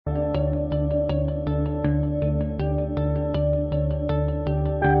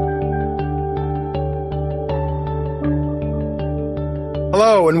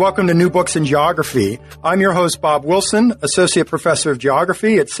Hello, and welcome to New Books in Geography. I'm your host, Bob Wilson, Associate Professor of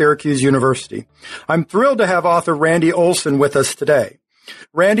Geography at Syracuse University. I'm thrilled to have author Randy Olson with us today.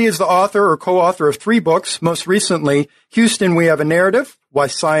 Randy is the author or co-author of 3 books, most recently, Houston, We Have a Narrative, Why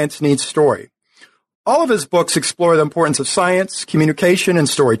Science Needs Story. All of his books explore the importance of science, communication, and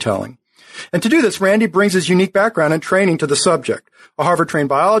storytelling. And to do this, Randy brings his unique background and training to the subject. A Harvard-trained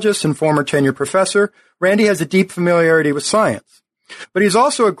biologist and former tenured professor, Randy has a deep familiarity with science. But he's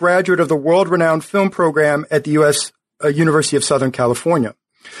also a graduate of the world-renowned film program at the U.S. University of Southern California.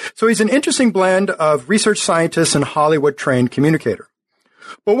 So he's an interesting blend of research scientist and Hollywood-trained communicator.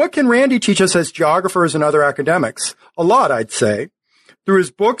 But what can Randy teach us as geographers and other academics? A lot, I'd say. Through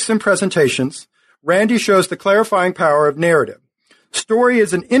his books and presentations, Randy shows the clarifying power of narrative. Story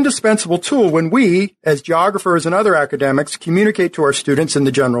is an indispensable tool when we, as geographers and other academics, communicate to our students and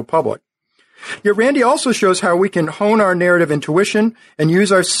the general public. Yet Randy also shows how we can hone our narrative intuition and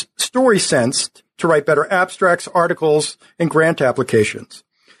use our story sense to write better abstracts, articles, and grant applications.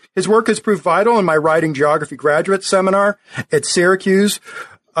 His work has proved vital in my Writing Geography Graduate Seminar at Syracuse,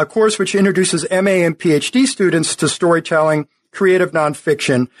 a course which introduces MA and PhD students to storytelling, creative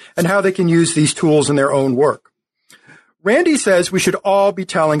nonfiction, and how they can use these tools in their own work. Randy says we should all be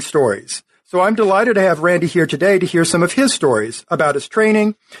telling stories. So I'm delighted to have Randy here today to hear some of his stories about his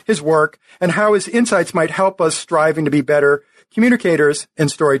training, his work, and how his insights might help us striving to be better communicators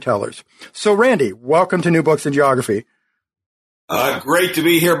and storytellers. So Randy, welcome to New Books in Geography. Great to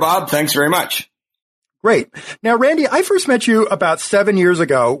be here, Bob. Thanks very much. Great. Now, Randy, I first met you about 7 years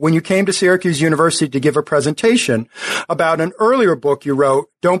ago when you came to Syracuse University to give a presentation about an earlier book you wrote,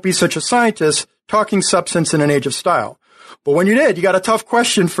 Don't Be Such a Scientist, Talking Substance in an Age of Style. But when you did, you got a tough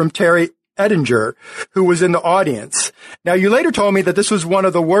question from Terry Edinger, who was in the audience. Now, you later told me that this was one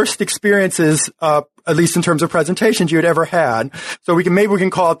of the worst experiences, at least in terms of presentations you had ever had. So maybe we can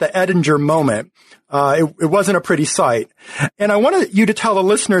call it the Edinger moment. It wasn't a pretty sight. And I wanted you to tell the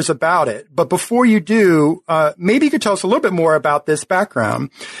listeners about it. But before you do, maybe you could tell us a little bit more about this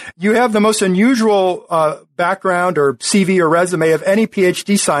background. You have the most unusual background or CV or resume of any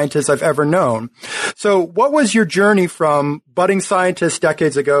PhD scientist I've ever known. So what was your journey from budding scientist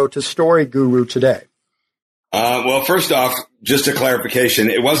decades ago to story guru today? Well, first off, just a clarification.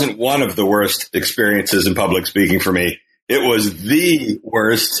 It wasn't one of the worst experiences in public speaking for me. It was the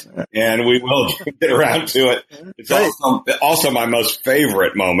worst, and we will get around to it. It's also my most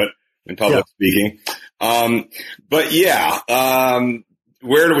favorite moment in public speaking.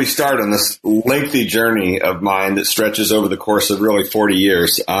 Where do we start on this lengthy journey of mine that stretches over the course of really 40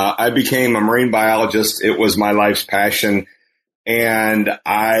 years? I became a marine biologist. It was my life's passion. And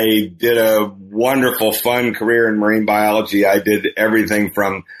I did a wonderful, fun career in marine biology. I did everything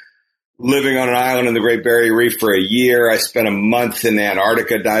from living on an island in the Great Barrier Reef for a year. I spent a month in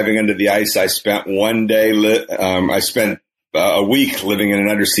Antarctica diving under the ice. I spent a week living in an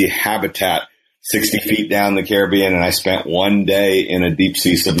undersea habitat 60 feet down the Caribbean. And I spent one day in a deep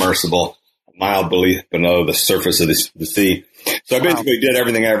sea submersible, a mile below the surface of the sea. So I basically did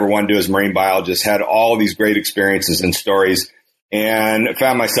everything I ever wanted to do as a marine biologist, had all these great experiences and stories, and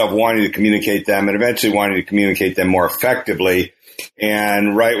found myself wanting to communicate them and eventually wanting to communicate them more effectively.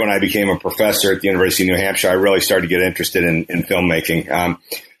 And right when I became a professor at the University of New Hampshire, I really started to get interested in filmmaking.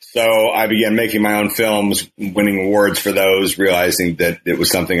 So I began making my own films, winning awards for those, realizing that it was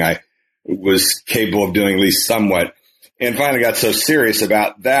something I was capable of doing at least somewhat, and finally got so serious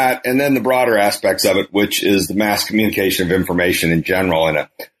about that. And then the broader aspects of it, which is the mass communication of information in general in a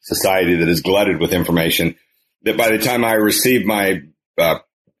society that is glutted with information, that by the time I received my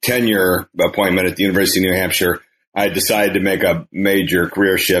tenure appointment at the University of New Hampshire, I decided to make a major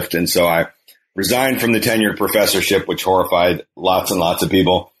career shift. And so I resigned from the tenured professorship, which horrified lots and lots of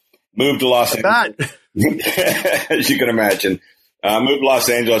people, moved to Los Angeles, as you can imagine, moved to Los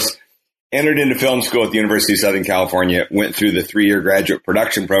Angeles, entered into film school at the University of Southern California, went through the 3-year graduate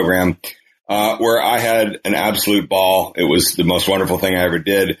production program, where I had an absolute ball. It was the most wonderful thing I ever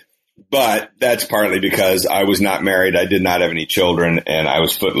did. But that's partly because I was not married. I did not have any children, and I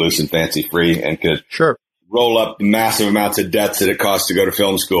was footloose and fancy free and could roll up the massive amounts of debts that it costs to go to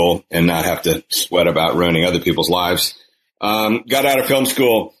film school and not have to sweat about ruining other people's lives. Got out of film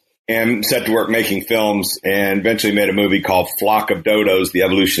school and set to work making films, and eventually made a movie called Flock of Dodos, the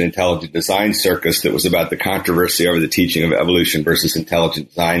Evolution Intelligent Design Circus, that was about the controversy over the teaching of evolution versus intelligent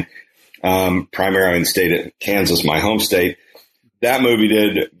design, primarily in the state of Kansas, my home state. That movie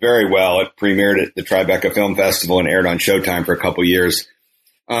did very well. It premiered at the Tribeca Film Festival and aired on Showtime for a couple years.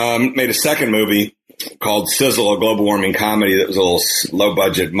 Made a second movie called Sizzle, a global warming comedy that was a little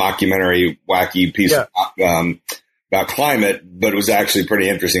low-budget, mockumentary, wacky piece of about climate, but it was actually pretty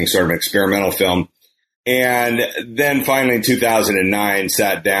interesting, sort of an experimental film. And then finally in 2009,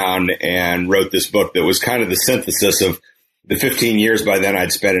 sat down and wrote this book that was kind of the synthesis of the 15 years by then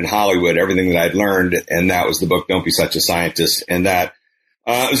I'd spent in Hollywood, everything that I'd learned. And that was the book, Don't Be Such a Scientist. And that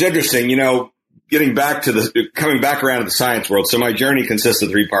it was interesting, coming back around to the science world. So my journey consists of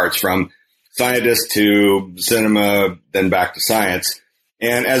 3 parts, from scientist to cinema, then back to science.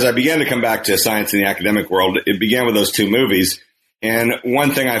 And as I began to come back to science in the academic world, it began with those 2 movies. And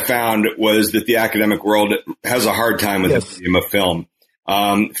one thing I found was that the academic world has a hard time with the medium of film.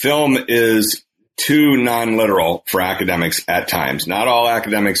 Film is too non-literal for academics at times. Not all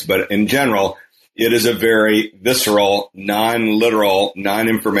academics, but in general, it is a very visceral, non-literal,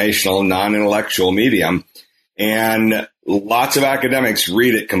 non-informational, non-intellectual medium. And lots of academics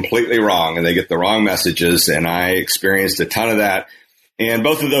read it completely wrong, and they get the wrong messages. And I experienced a ton of that. And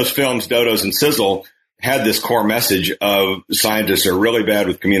both of those films, Dodos and Sizzle, had this core message of scientists are really bad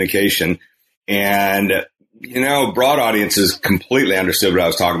with communication. And, broad audiences completely understood what I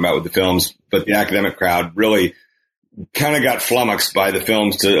was talking about with the films, but the academic crowd really kind of got flummoxed by the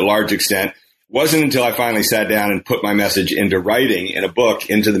films to a large extent. Wasn't until I finally sat down and put my message into writing in a book,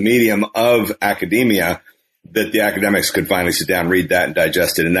 into the medium of academia, that the academics could finally sit down, read that, and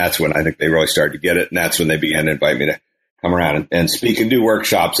digest it. And that's when I think they really started to get it. And that's when they began to invite me to come around and speak and do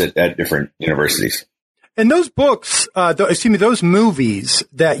workshops at different universities. And those books, those movies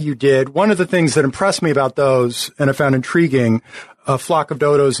that you did, one of the things that impressed me about those, and I found intriguing, Flock of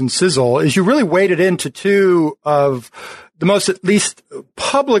Dodos and Sizzle, is you really waded into 2 of the most, at least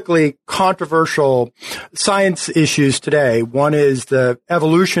publicly controversial science issues today. One is the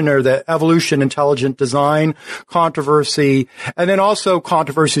evolution intelligent design controversy, and then also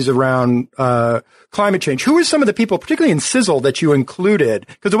controversies around climate change. Who are some of the people, particularly in Sizzle, that you included?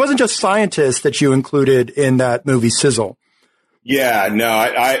 Because it wasn't just scientists that you included in that movie Sizzle. Yeah, no,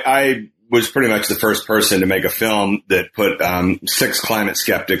 I was pretty much the first person to make a film that put 6 climate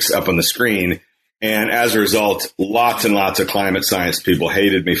skeptics up on the screen. And as a result, lots and lots of climate science people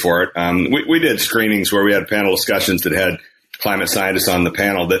hated me for it. We did screenings where we had panel discussions that had climate scientists on the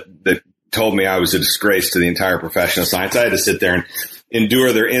panel that told me I was a disgrace to the entire profession of science. I had to sit there and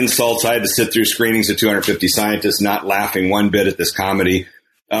endure their insults. I had to sit through screenings of 250 scientists, not laughing one bit at this comedy.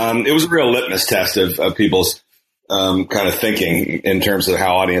 It was a real litmus test of people's kind of thinking in terms of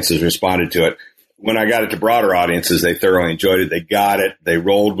how audiences responded to it. When I got it to broader audiences, they thoroughly enjoyed it. They got it. They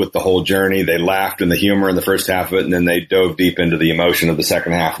rolled with the whole journey. They laughed in the humor in the first half of it, and then they dove deep into the emotion of the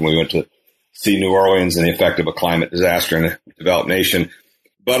second half. And we went to see New Orleans and the effect of a climate disaster in a developed nation.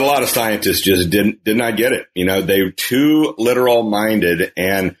 But a lot of scientists just did not get it. They were too literal minded.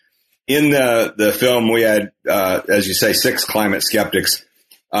 And in the film, we had, as you say, 6 climate skeptics,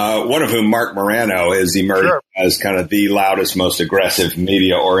 one of whom, Mark Morano, has emerged as kind of the loudest, most aggressive,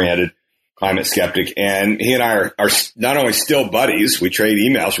 media oriented climate skeptic. And he and I are not only still buddies, we trade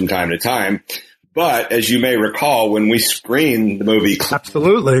emails from time to time, but as you may recall, when we screened the movie,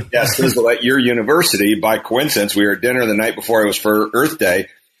 absolutely, yes, Sizzle at your university, by coincidence, we were at dinner the night before it was for Earth Day.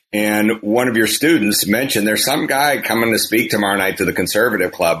 And one of your students mentioned there's some guy coming to speak tomorrow night to the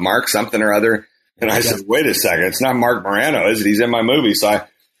Conservative Club, Mark something or other. And I said, wait a second, it's not Mark Morano, is it? He's in my movie. So I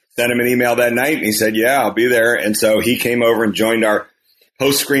sent him an email that night and he said, yeah, I'll be there. And so he came over and joined our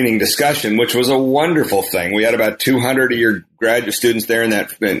post-screening discussion, which was a wonderful thing. We had about 200 of your graduate students there in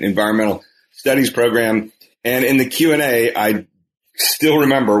that environmental studies program. And in the Q&A, I still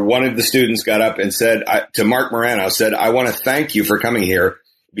remember one of the students got up and said to Mark Morano, said, I want to thank you for coming here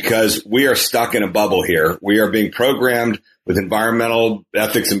because we are stuck in a bubble here. We are being programmed with environmental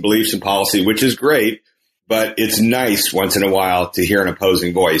ethics and beliefs and policy, which is great, but it's nice once in a while to hear an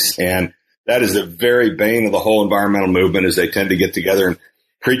opposing voice. And that is the very bane of the whole environmental movement, is they tend to get together and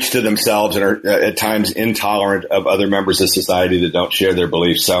preach to themselves and are at times intolerant of other members of society that don't share their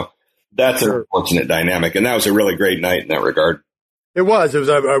beliefs. So that's an unfortunate dynamic. And that was a really great night in that regard. It was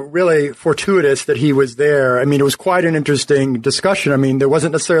a really fortuitous that he was there. I mean, it was quite an interesting discussion. I mean, there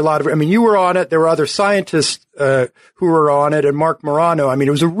wasn't necessarily a lot of, you were on it. There were other scientists, who were on it, and Mark Morano. I mean,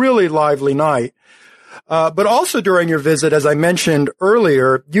 it was a really lively night. But also during your visit, as I mentioned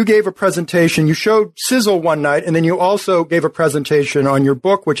earlier, you gave a presentation. You showed Sizzle one night, and then you also gave a presentation on your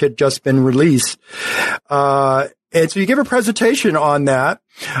book, which had just been released. And so you gave a presentation on that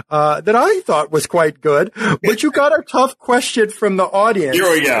I thought was quite good. But you got a tough question from the audience. Here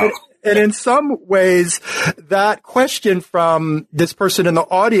we go. And in some ways, that question from this person in the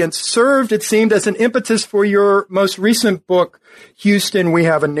audience served, it seemed, as an impetus for your most recent book, Houston, We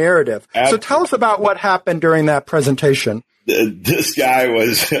Have a Narrative. Absolutely. So tell us about what happened during that presentation. This guy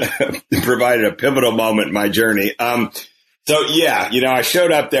was provided a pivotal moment in my journey. I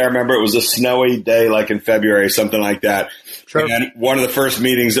showed up there. I remember it was a snowy day, like in February, something like that. Sure. And one of the first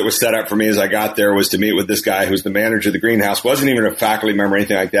meetings that was set up for me as I got there was to meet with this guy who's the manager of the greenhouse. Wasn't even a faculty member or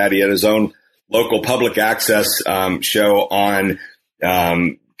anything like that. He had his own local public access show on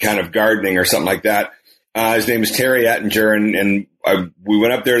kind of gardening or something like that. His name is Terry Ettinger, and we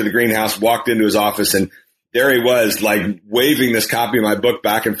went up there to the greenhouse, walked into his office, and there he was, like waving this copy of my book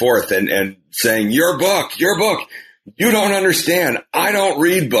back and forth and saying, your book. You don't understand. I don't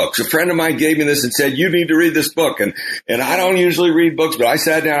read books. A friend of mine gave me this and said, you need to read this book. And I don't usually read books, but I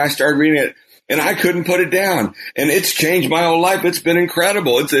sat down, I started reading it, and I couldn't put it down. And it's changed my whole life. It's been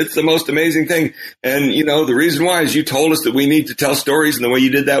incredible. It's the most amazing thing. And, the reason why is you told us that we need to tell stories. And the way you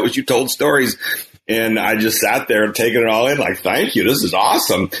did that was you told stories. And I just sat there taking it all in like, thank you. This is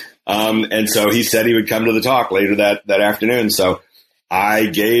awesome. And so he said he would come to the talk later that afternoon. So I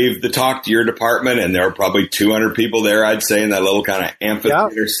gave the talk to your department, and there were probably 200 people there, I'd say, in that little kind of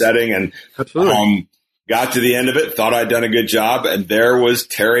amphitheater setting. And got to the end of it, thought I'd done a good job. And there was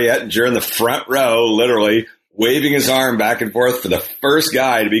Terry Ettinger in the front row, literally waving his arm back and forth for the first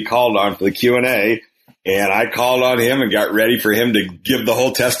guy to be called on for the Q&A. And I called on him and got ready for him to give the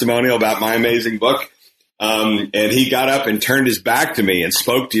whole testimonial about my amazing book. And he got up and turned his back to me and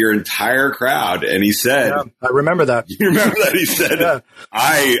spoke to your entire crowd. And he said, I remember that. You remember that? He said,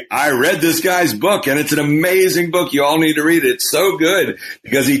 I read this guy's book, and it's an amazing book. You all need to read it. It's so good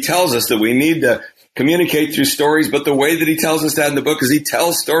because he tells us that we need to communicate through stories. But the way that he tells us that in the book is he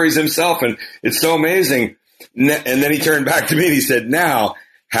tells stories himself. And it's so amazing. And then he turned back to me and he said, now,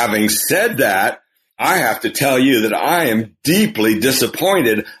 having said that, I have to tell you that I am deeply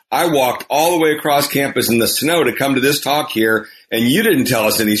disappointed. I walked all the way across campus in the snow to come to this talk here, and you didn't tell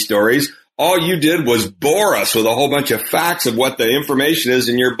us any stories. All you did was bore us with a whole bunch of facts of what the information is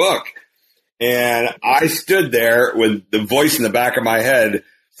in your book. And I stood there with the voice in the back of my head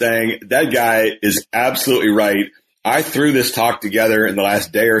saying, that guy is absolutely right. I threw this talk together in the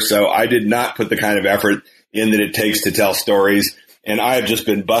last day or so. I did not put the kind of effort in that it takes to tell stories, and I have just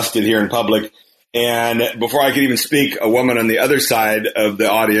been busted here in public. And before I could even speak, a woman on the other side of the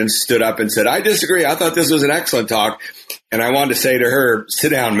audience stood up and said, I disagree. I thought this was an excellent talk. And I wanted to say to her, sit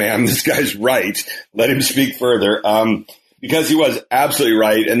down, ma'am. This guy's right. Let him speak further. Because he was absolutely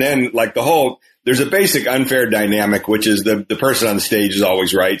right. And then there's a basic unfair dynamic, which is the person on the stage is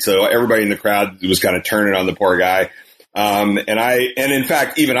always right. So everybody in the crowd was kind of turning on the poor guy. And in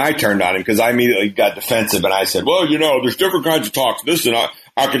fact, even I turned on him because I immediately got defensive and I said, well, there's different kinds of talks. This is an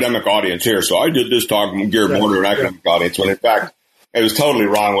academic audience here. So I did this talk geared more to an academic audience when in fact it was totally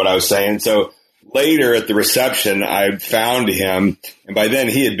wrong what I was saying. So later at the reception, I found him, and by then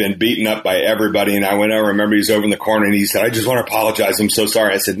he had been beaten up by everybody. And I went over, I remember he was over in the corner and he said, I just want to apologize. I'm so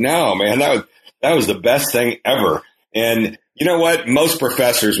sorry. I said, no, man, that was the best thing ever. And you know what? Most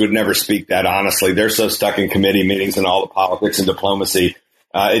professors would never speak that honestly. They're so stuck in committee meetings and all the politics and diplomacy.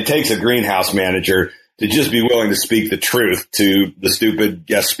 It takes a greenhouse manager to just be willing to speak the truth to the stupid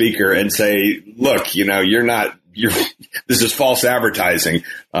guest speaker and say, look, this is false advertising.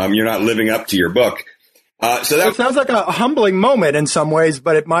 You're not living up to your book. So that sounds like a humbling moment in some ways,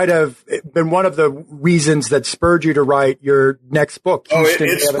 but it might have been one of the reasons that spurred you to write your next book.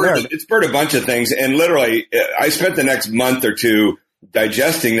 It spurred a bunch of things. And literally, I spent the next month or two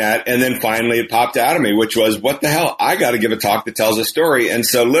digesting that. And then finally it popped out of me, which was, what the hell? I got to give a talk that tells a story. And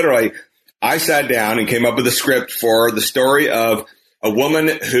so literally, I sat down and came up with a script for the story of a woman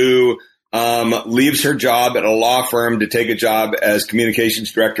who leaves her job at a law firm to take a job as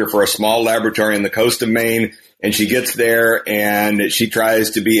communications director for a small laboratory on the coast of Maine. And she gets there and she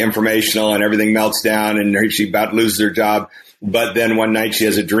tries to be informational and everything melts down and she about loses her job. But then one night she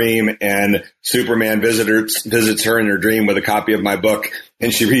has a dream and Superman visits her in her dream with a copy of my book,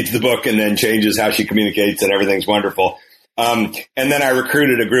 and she reads the book and then changes how she communicates and everything's wonderful. And then I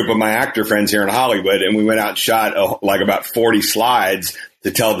recruited a group of my actor friends here in Hollywood, and we went out and shot about 40 slides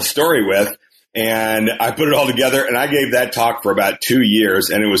to tell the story with. And I put it all together, and I gave that talk for about 2 years,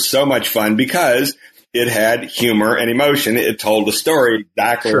 and it was so much fun because it had humor and emotion. It told the story,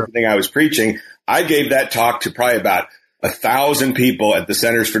 exactly everything I was preaching. I gave that talk to probably about 1,000 people at the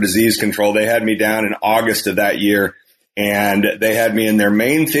Centers for Disease Control. They had me down in August of that year. And they had me in their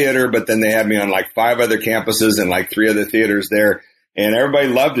main theater, but then they had me on 5 other campuses and 3 other theaters there. And everybody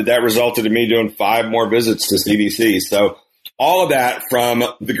loved it. That resulted in me doing 5 more visits to CDC. So all of that from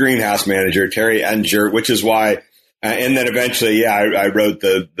the Greenhouse Manager, Terry Ettinger, which is why, and then eventually, I wrote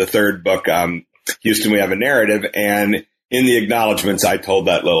the third book, Houston, We Have a Narrative. And in the acknowledgments, I told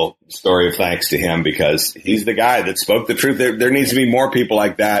that little story of thanks to him because he's the guy that spoke the truth. There needs to be more people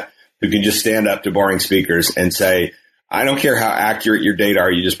like that who can just stand up to boring speakers and say, I don't care how accurate your data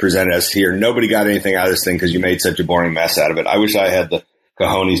are, you just presented us here. Nobody got anything out of this thing because you made such a boring mess out of it. I wish I had the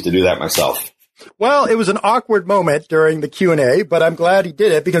cojones to do that myself. Well, it was an awkward moment during the Q&A, but I'm glad he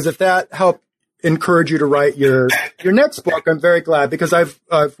did it because if that helped encourage you to write your next book, I'm very glad because I've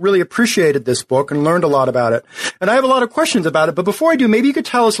really appreciated this book and learned a lot about it. And I have a lot of questions about it. But before I do, maybe you could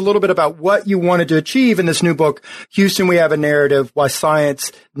tell us a little bit about what you wanted to achieve in this new book, Houston, We Have a Narrative, Why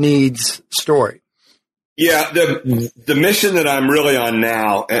Science Needs Story. Yeah, the mission that I'm really on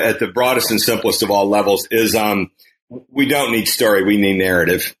now at the broadest and simplest of all levels is we don't need story, we need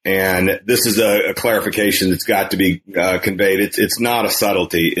narrative. And this is a clarification that's got to be conveyed. It's not a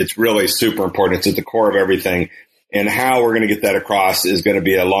subtlety. It's really super important. It's at the core of everything. And how we're going to get that across is going to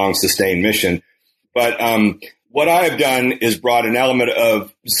be a long, sustained mission. But what I have done is brought an element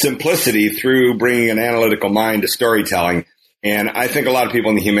of simplicity through bringing an analytical mind to storytelling. And I think a lot of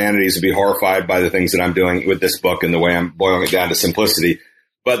people in the humanities would be horrified by the things that I'm doing with this book and the way I'm boiling it down to simplicity.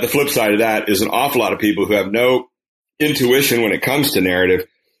 But the flip side of that is an awful lot of people who have no intuition when it comes to narrative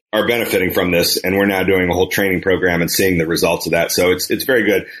are benefiting from this. And we're now doing a whole training program and seeing the results of that. So it's very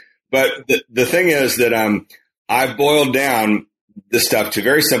good. But the thing is that I've boiled down this stuff to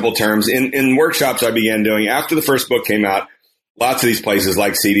very simple terms. In workshops I began doing after the first book came out, lots of these places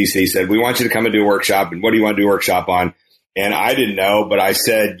like CDC said, we want you to come and do a workshop. And what do you want to do a workshop on? And I didn't know, but I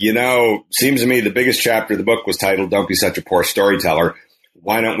said, seems to me the biggest chapter of the book was titled, Don't Be Such a Poor Storyteller.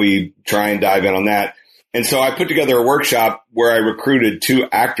 Why don't we try and dive in on that? And so I put together a workshop where I recruited two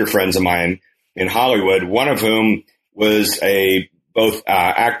actor friends of mine in Hollywood, one of whom was both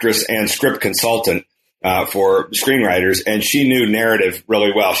actress and script consultant for screenwriters. And she knew narrative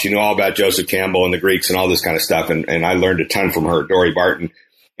really well. She knew all about Joseph Campbell and the Greeks and all this kind of stuff. And I learned a ton from her, Dory Barton.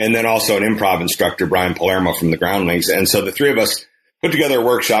 And then also an improv instructor, Brian Palermo from the Groundlings. And so the three of us put together a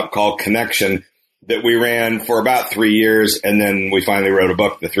workshop called Connection that we ran for about 3 years. And then we finally wrote a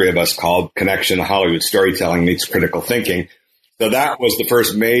book, the three of us, called Connection, Hollywood Storytelling Meets Critical Thinking. So that was the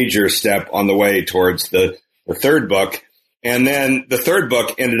first major step on the way towards the third book. And then the third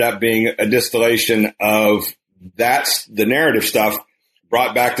book ended up being a distillation of the narrative stuff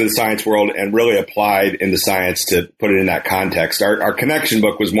brought back to the science world and really applied into science to put it in that context. Our Connection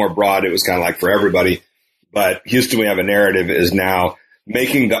book was more broad. It was kind of like for everybody. But Houston, We Have a Narrative is now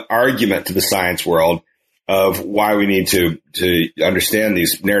making the argument to the science world of why we need to understand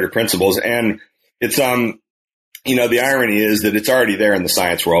these narrative principles. And it's, the irony is that it's already there in the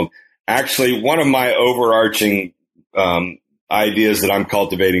science world. Actually, one of my overarching ideas that I'm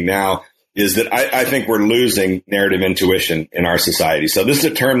cultivating now is that I think we're losing narrative intuition in our society. So this is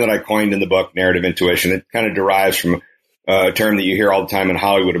a term that I coined in the book, narrative intuition. It kind of derives from a term that you hear all the time in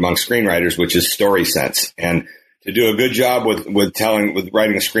Hollywood among screenwriters, which is story sense. And to do a good job with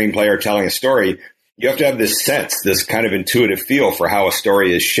writing a screenplay or telling a story, you have to have this sense, this kind of intuitive feel for how a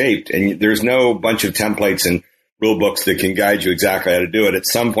story is shaped. And there's no bunch of templates and rule books that can guide you exactly how to do it. At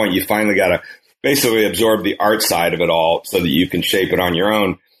some point, you finally got to basically absorb the art side of it all so that you can shape it on your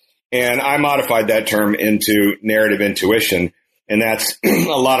own. And I modified that term into narrative intuition. And that's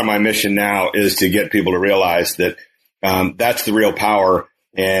a lot of my mission now is to get people to realize that that's the real power.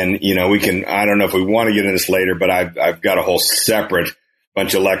 And, I don't know if we want to get into this later, but I've got a whole separate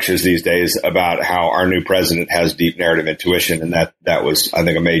bunch of lectures these days about how our new president has deep narrative intuition. And that was, I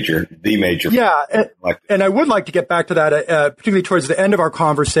think, the major. Yeah. And I would like to get back to that, particularly towards the end of our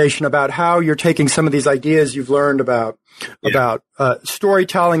conversation about how you're taking some of these ideas you've learned about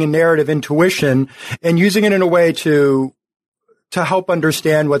storytelling and narrative intuition and using it in a way to help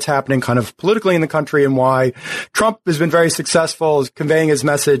understand what's happening kind of politically in the country and why Trump has been very successful conveying his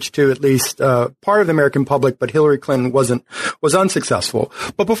message to at least part of the American public, but Hillary Clinton was unsuccessful.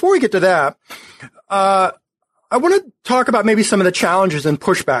 But before we get to that, I want to talk about maybe some of the challenges and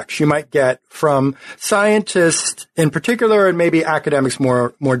pushbacks you might get from scientists in particular and maybe academics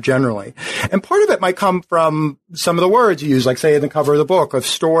more generally. And part of it might come from some of the words you use, like say in the cover of the book of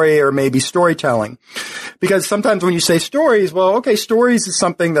story or maybe storytelling. Because sometimes when you say stories, well, okay, stories is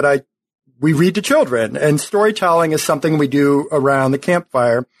something that we read to children and storytelling is something we do around the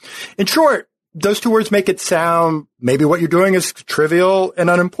campfire. In short, those two words make it sound maybe what you're doing is trivial and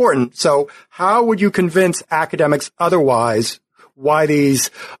unimportant. So how would you convince academics otherwise why these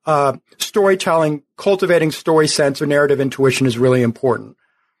storytelling, cultivating story sense or narrative intuition is really important?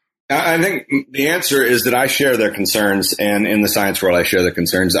 I think the answer is that I share their concerns, and in the science world, I share their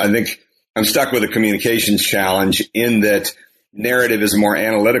concerns. I think I'm stuck with a communications challenge in that narrative is a more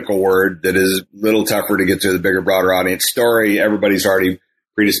analytical word that is a little tougher to get to the bigger, broader audience. Story, everybody's already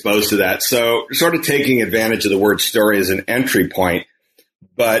predisposed to that. So sort of taking advantage of the word story as an entry point,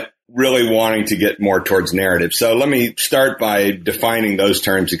 but really wanting to get more towards narrative. So let me start by defining those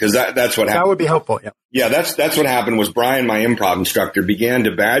terms, because that's what happened. That would be helpful. Yeah. Yeah, that's what happened was Brian, my improv instructor, began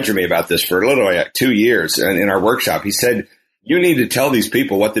to badger me about this for literally 2 years in our workshop. He said, you need to tell these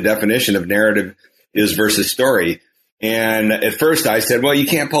people what the definition of narrative is versus story. And at first I said, well, you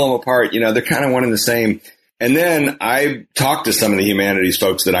can't pull them apart. They're kind of one and the same. And then I talked to some of the humanities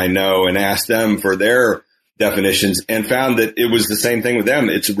folks that I know and asked them for their definitions and found that it was the same thing with them.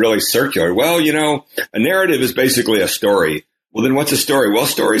 It's really circular. Well, a narrative is basically a story. Well, then what's a story? Well,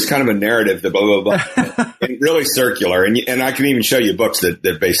 story is kind of a narrative, blah, blah, blah. And really circular. And I can even show you books that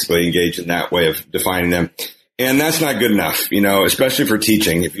basically engage in that way of defining them. And that's not good enough, especially for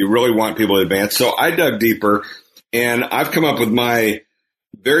teaching, if you really want people to advance. So I dug deeper, and I've come up with my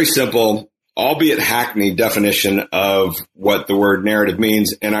very simple, albeit hackneyed definition of what the word narrative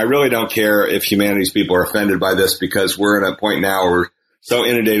means. And I really don't care if humanities people are offended by this, because we're at a point now where we're so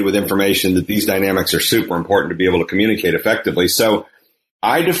inundated with information that these dynamics are super important to be able to communicate effectively. So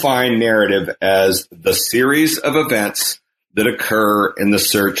I define narrative as the series of events that occur in the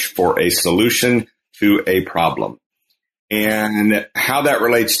search for a solution to a problem. And how that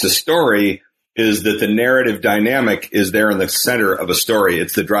relates to story is that the narrative dynamic is there in the center of a story.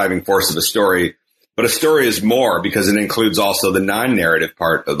 It's the driving force of a story. But a story is more, because it includes also the non-narrative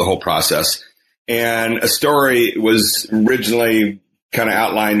part of the whole process. And a story was originally kind of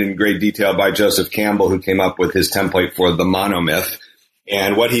outlined in great detail by Joseph Campbell, who came up with his template for the monomyth.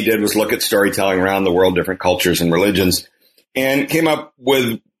 And what he did was look at storytelling around the world, different cultures and religions, and came up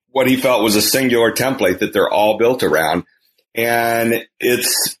with what he felt was a singular template that they're all built around. And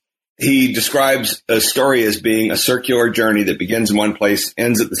he describes a story as being a circular journey that begins in one place,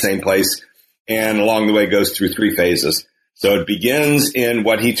 ends at the same place, and along the way goes through 3 phases. So it begins in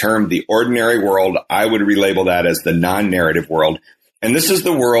what he termed the ordinary world. I would relabel that as the non-narrative world. And this is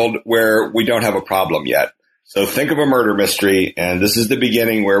the world where we don't have a problem yet. So think of a murder mystery, and this is the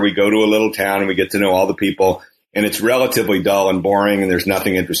beginning where we go to a little town and we get to know all the people, and it's relatively dull and boring, and there's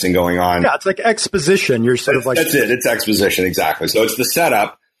nothing interesting going on. Yeah, it's like exposition. You're sort of like... That's it. It's exposition, exactly. So it's the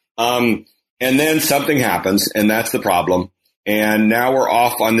setup. And then something happens, and that's the problem. And now we're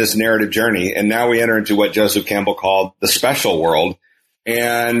off on this narrative journey, and now we enter into what Joseph Campbell called the special world.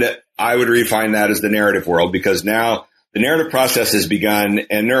 And I would refine that as the narrative world, because now the narrative process has begun,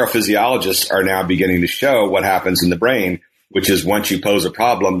 and neurophysiologists are now beginning to show what happens in the brain, which is once you pose a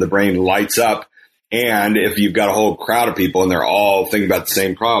problem, the brain lights up. And if you've got a whole crowd of people and they're all thinking about the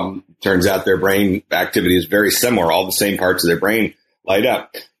same problem, turns out their brain activity is very similar. All the same parts of their brain light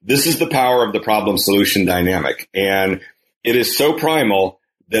up. This is the power of the problem solution dynamic. And it is so primal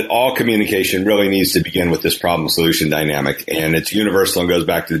that all communication really needs to begin with this problem solution dynamic. And it's universal and goes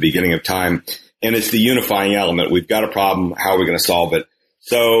back to the beginning of time. And it's the unifying element. We've got a problem. How are we going to solve it?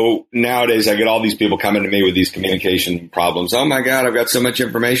 So nowadays I get all these people coming to me with these communication problems. Oh my God, I've got so much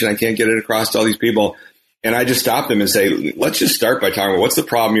information. I can't get it across to all these people. And I just stop them and say, let's just start by talking about what's the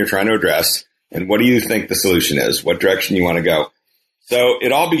problem you're trying to address, and what do you think the solution is? What direction you want to go? So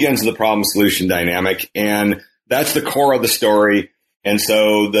it all begins with the problem solution dynamic, and that's the core of the story. And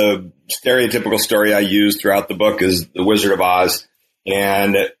so the stereotypical story I use throughout the book is The Wizard of Oz.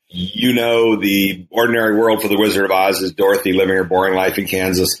 And the ordinary world for the Wizard of Oz is Dorothy living her boring life in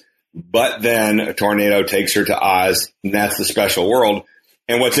Kansas. But then a tornado takes her to Oz, and that's the special world.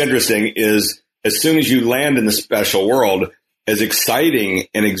 And what's interesting is as soon as you land in the special world, as exciting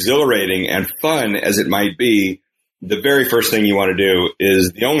and exhilarating and fun as it might be, the very first thing you want to do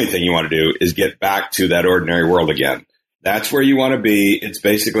is the only thing you want to do is get back to that ordinary world again. That's where you want to be. It's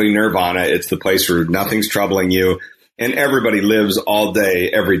basically nirvana. It's the place where nothing's troubling you. And everybody lives all day,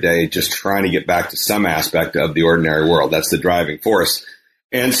 every day, just trying to get back to some aspect of the ordinary world. That's the driving force.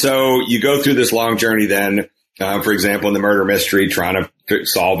 And so you go through this long journey then, for example, in the murder mystery, trying to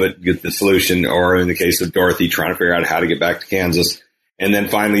solve it, get the solution, or in the case of Dorothy, trying to figure out how to get back to Kansas. And then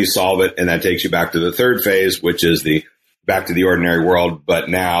finally you solve it, and that takes you back to the third phase, which is the back to the ordinary world, but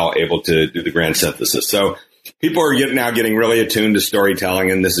now able to do the grand synthesis. So people are now getting really attuned to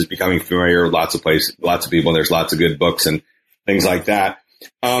storytelling, and this is becoming familiar with lots of people, and there's lots of good books and things like that.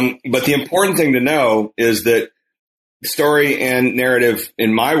 But the important thing to know is that story and narrative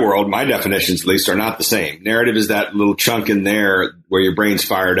in my world, my definitions at least, are not the same. Narrative is that little chunk in there where your brain's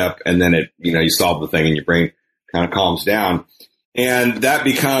fired up, and then you solve the thing and your brain kind of calms down. And that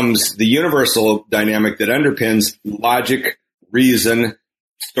becomes the universal dynamic that underpins logic, reason,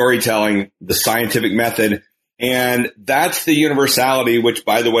 storytelling, the scientific method. And that's the universality, which,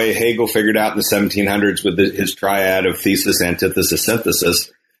 by the way, Hegel figured out in the 1700s with his triad of thesis, antithesis,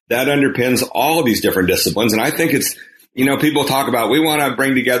 synthesis. That underpins all of these different disciplines. And I think it's, people talk about, we want to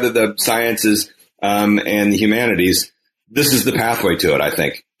bring together the sciences and the humanities. This is the pathway to it, I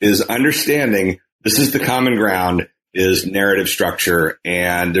think, is understanding this is the common ground, is narrative structure.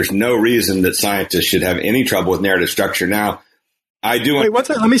 And there's no reason that scientists should have any trouble with narrative structure. Now, I do. Wait,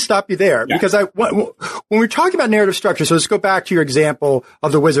 let me stop you there, because when we're talking about narrative structure, so let's go back to your example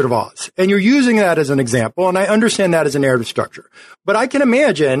of the Wizard of Oz, and you're using that as an example, and I understand that as a narrative structure. But I can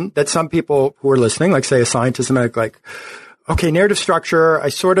imagine that some people who are listening, like say a scientist, and like, okay, narrative structure, I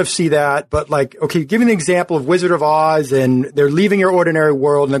sort of see that, but like, okay, give me an example of Wizard of Oz, and they're leaving your ordinary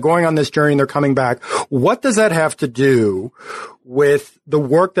world, and they're going on this journey, and they're coming back. What does that have to do with the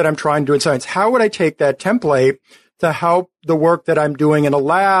work that I'm trying to do in science? How would I take that template to help the work that I'm doing in a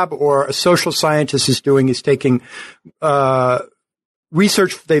lab, or a social scientist is doing, is taking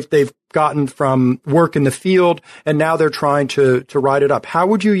research they've gotten from work in the field, and now they're trying to write it up. How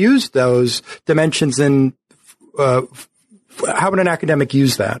would you use those dimensions in how would an academic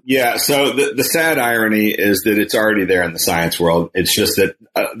use that? Yeah. So the sad irony is that it's already there in the science world. It's just that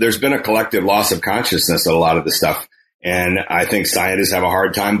there's been a collective loss of consciousness of a lot of this stuff. And I think scientists have a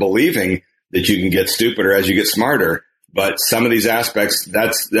hard time believing that you can get stupider as you get smarter. But some of these aspects,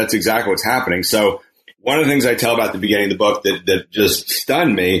 that's exactly what's happening. So one of the things I tell about the beginning of the book that just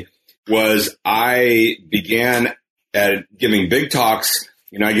stunned me was I began at giving big talks.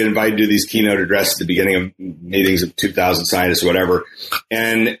 I get invited to do these keynote addresses at the beginning of meetings of 2,000 scientists or whatever.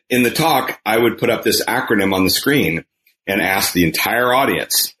 And in the talk, I would put up this acronym on the screen and ask the entire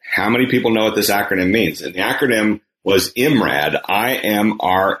audience, how many people know what this acronym means? And the acronym was IMRAD,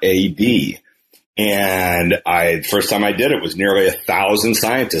 I-M-R-A-D. And first time I did it was nearly 1,000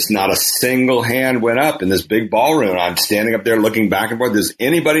 scientists. Not a single hand went up in this big ballroom. I'm standing up there looking back and forth. Does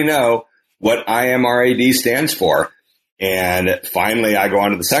anybody know what IMRAD stands for? And finally, I go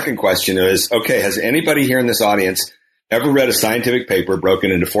on to the second question is, okay, has anybody here in this audience ever read a scientific paper broken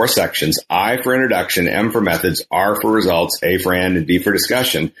into 4 sections? I for introduction, M for methods, R for results, A for and D for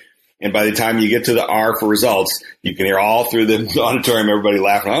discussion. And by the time you get to the R for results, you can hear all through the auditorium, everybody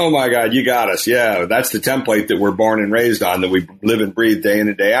laughing. Oh my God, you got us. Yeah, that's the template that we're born and raised on, that we live and breathe day in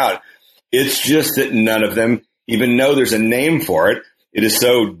and day out. It's just that none of them even know there's a name for it. It is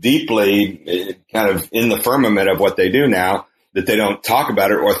so deeply kind of in the firmament of what they do now that they don't talk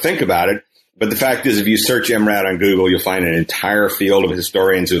about it or think about it. But the fact is, if you search IMRAD on Google, you'll find an entire field of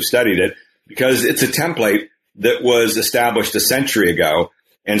historians who have studied it, because it's a template that was established a century ago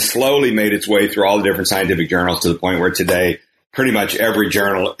and slowly made its way through all the different scientific journals to the point where today pretty much every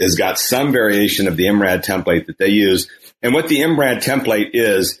journal has got some variation of the IMRAD template that they use. And what the IMRAD template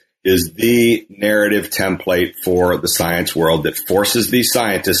is the narrative template for the science world that forces these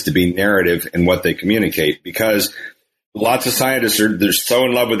scientists to be narrative in what they communicate, because lots of scientists they're so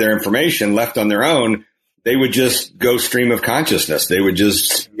in love with their information left on their own, they would just go stream of consciousness. They would just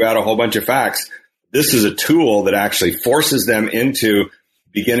spew out a whole bunch of facts. This is a tool that actually forces them into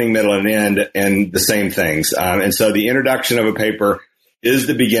beginning, middle, and end and the same things. And so the introduction of a paper is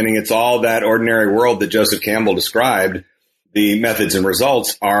the beginning. It's all that ordinary world that Joseph Campbell described. The methods and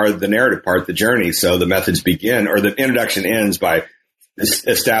results are the narrative part, the journey. So the methods begin, or the introduction ends by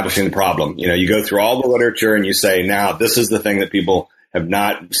establishing the problem. You go through all the literature and you say, now this is the thing that people have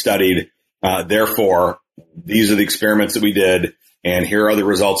not studied. Therefore, these are the experiments that we did, and here are the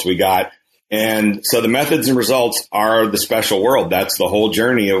results we got. And so the methods and results are the special world. That's the whole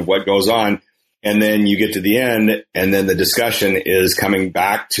journey of what goes on. And then you get to the end, and then the discussion is coming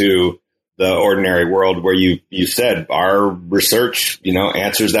back to the ordinary world where you said our research,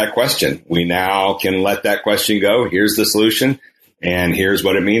 answers that question. We now can let that question go. Here's the solution, and here's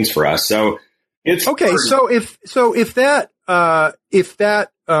what it means for us. So it's okay. So if that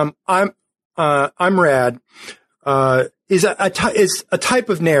IMRAD is a type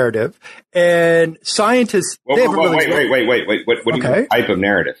of narrative, and scientists. Wait. What do you mean type of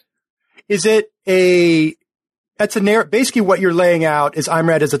narrative? Is it that's a narrative? Basically, what you're laying out is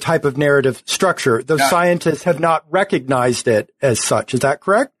IMRAD as a type of narrative structure. Those scientists have not recognized it as such. Is that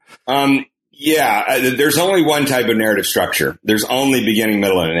correct? Yeah. There's only one type of narrative structure. There's only beginning,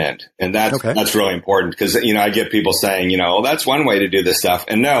 middle, and an end, and that's really important, because I get people saying, that's one way to do this stuff,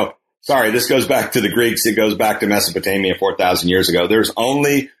 and no. Sorry, this goes back to the Greeks. It goes back to Mesopotamia 4,000 years ago. There's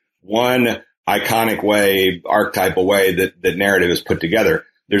only one iconic way, archetypal way that narrative is put together.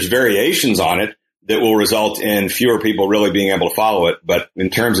 There's variations on it, that will result in fewer people really being able to follow it. But in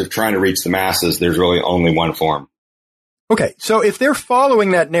terms of trying to reach the masses, there's really only one form. Okay, so if they're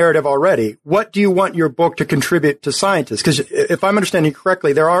following that narrative already, what do you want your book to contribute to scientists? Because if I'm understanding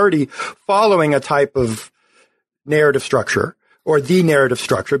correctly, they're already following a type of narrative structure or the narrative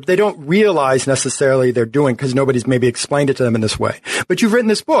structure, but they don't realize necessarily they're doing because nobody's maybe explained it to them in this way. But you've written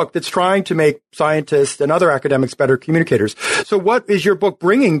this book that's trying to make scientists and other academics better communicators. So what is your book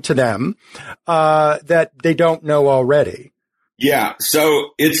bringing to them that they don't know already? Yeah,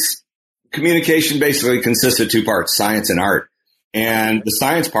 so communication basically consists of two parts, science and art. And the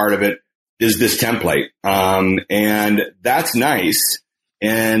science part of it is this template. And that's nice.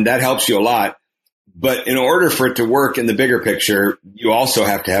 And that helps you a lot. But in order for it to work in the bigger picture, you also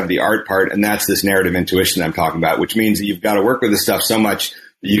have to have the art part. And that's this narrative intuition I'm talking about, which means that you've got to work with this stuff so much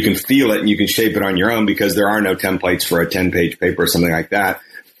that you can feel it and you can shape it on your own because there are no templates for a 10-page paper or something like that.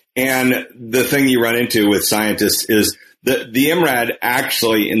 And the thing you run into with scientists is the IMRAD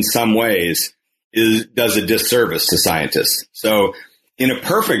actually, in some ways, does a disservice to scientists. So, in a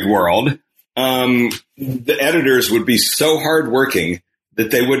perfect world, the editors would be so hardworking that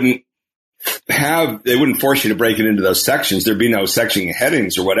they wouldn't force you to break it into those sections. There'd be no section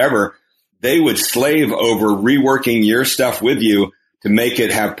headings or whatever. They would slave over reworking your stuff with you to make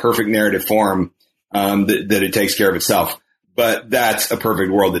it have perfect narrative form, that it takes care of itself. But that's a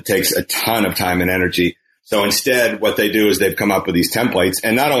perfect world that takes a ton of time and energy. So instead, what they do is they've come up with these templates.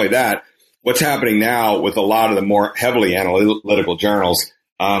 And not only that, what's happening now with a lot of the more heavily analytical journals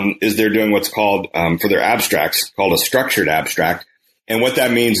is they're doing what's called, for their abstracts, called a structured abstract. And what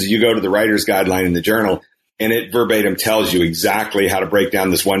that means is you go to the writer's guideline in the journal, and it verbatim tells you exactly how to break down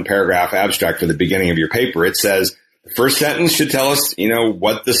this one paragraph abstract for the beginning of your paper. It says the first sentence should tell us,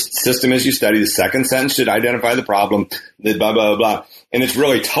 what the system is you study. The second sentence should identify the problem, the blah, blah, blah. And it's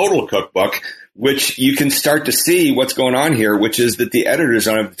really total cookbook, which you can start to see what's going on here, which is that the editors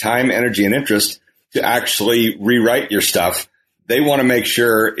don't have the time, energy, and interest to actually rewrite your stuff. They want to make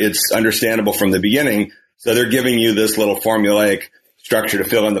sure it's understandable from the beginning. So they're giving you this little formulaic structure to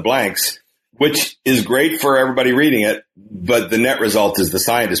fill in the blanks, which is great for everybody reading it. But the net result is the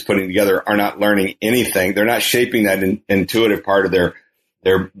scientists putting together are not learning anything. They're not shaping that intuitive part of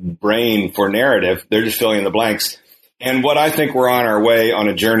their brain for narrative. They're just filling in the blanks. And what I think we're on our way on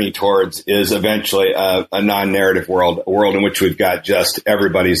a journey towards is eventually a non-narrative world, a world in which we've got just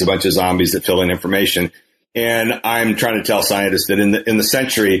everybody's a bunch of zombies that fill in information. And I'm trying to tell scientists that in the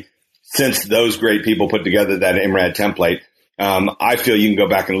century since those great people put together that IMRAD template, I feel you can go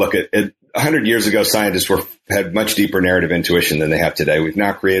back and look at it. 100 years ago, scientists had much deeper narrative intuition than they have today. We've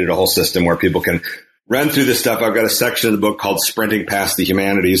now created a whole system where people can run through this stuff. I've got a section of the book called Sprinting Past the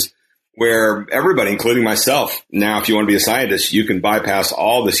Humanities, where everybody, including myself, now, if you want to be a scientist, you can bypass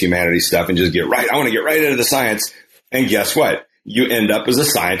all this humanities stuff and just get right. I want to get right into the science. And guess what? You end up as a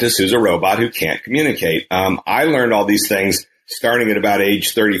scientist who's a robot who can't communicate. I learned all these things starting at about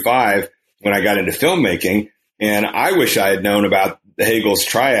age 35 when I got into filmmaking. And I wish I had known about Hegel's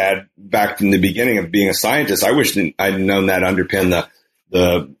triad back in the beginning of being a scientist. I wish I'd known that underpinned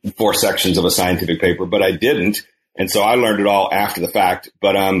the 4 sections of a scientific paper, but I didn't. And so I learned it all after the fact.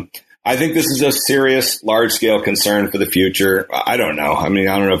 But I think this is a serious, large-scale concern for the future. I don't know. I mean,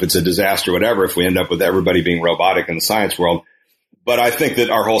 I don't know if it's a disaster or whatever if we end up with everybody being robotic in the science world. But I think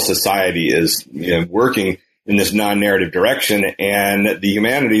that our whole society is working in this non-narrative direction. And the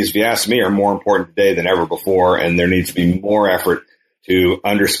humanities, if you ask me, are more important today than ever before. And there needs to be more effort to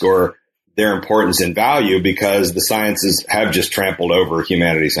underscore their importance and value because the sciences have just trampled over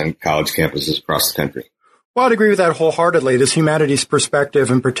humanities on college campuses across the country. Well, I'd agree with that wholeheartedly. This humanities perspective,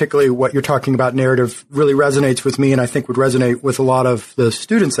 and particularly what you're talking about narrative, really resonates with me and I think would resonate with a lot of the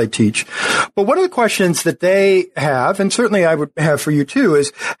students I teach. But one of the questions that they have, and certainly I would have for you too,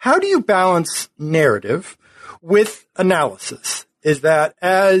 is how do you balance narrative with analysis? Is that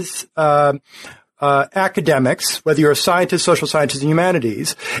as academics, whether you're a scientist, social scientist, and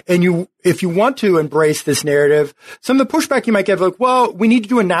humanities, and if you want to embrace this narrative, some of the pushback you might get, like, well, we need to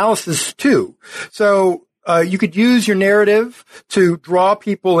do analysis too. So you could use your narrative to draw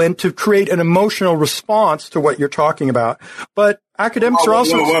people in to create an emotional response to what you're talking about. But academics are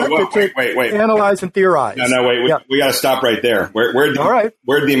also expected to analyze and theorize. No, wait. We got to stop right there. Where'd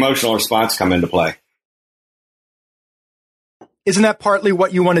the emotional response come into play? Isn't that partly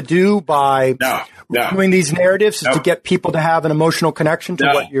what you want to do by doing these narratives, is to get people to have an emotional connection to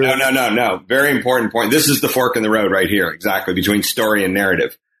what you're... No. Very important point. This is the fork in the road right here, exactly, between story and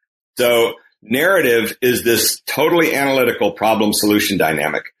narrative. So narrative is this totally analytical problem-solution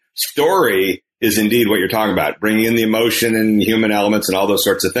dynamic. Story is indeed what you're talking about, bringing in the emotion and human elements and all those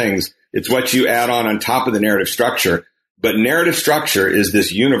sorts of things. It's what you add on top of the narrative structure. But narrative structure is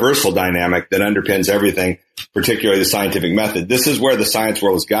this universal dynamic that underpins everything, particularly the scientific method. This is where the science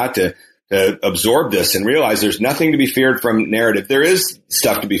world has got to absorb this and realize there's nothing to be feared from narrative. There is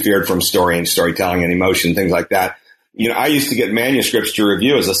stuff to be feared from story and storytelling and emotion, things like that. I used to get manuscripts to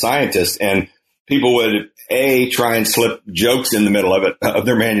review as a scientist, and people would try and slip jokes in the middle of it, of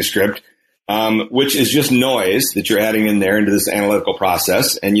their manuscript, which is just noise that you're adding in there into this analytical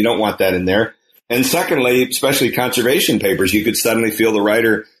process. And you don't want that in there. And secondly, especially conservation papers, you could suddenly feel the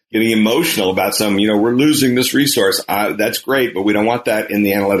writer getting emotional about we're losing this resource. That's great, but we don't want that in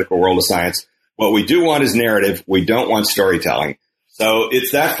the analytical world of science. What we do want is narrative. We don't want storytelling. So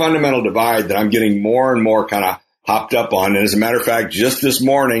it's that fundamental divide that I'm getting more and more kind of hopped up on. And as a matter of fact, just this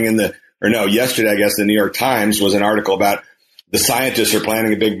morning yesterday, I guess the New York Times was an article about the scientists are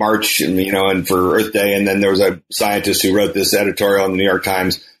planning a big march and for Earth Day. And then there was a scientist who wrote this editorial in the New York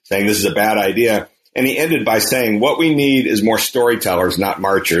Times saying this is a bad idea. And he ended by saying, what we need is more storytellers, not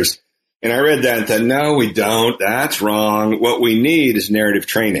marchers. And I read that and thought, no, we don't. That's wrong. What we need is narrative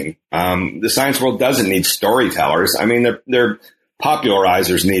training. The science world doesn't need storytellers. I mean, their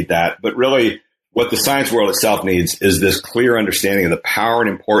popularizers need that. But really, what the science world itself needs is this clear understanding of the power and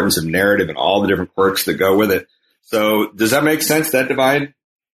importance of narrative and all the different quirks that go with it. So does that make sense, that divide?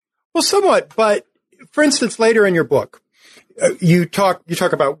 Well, somewhat. But for instance, later in your book, you talk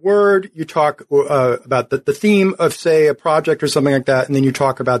about word, you talk about the theme of, say, a project or something like that, and then you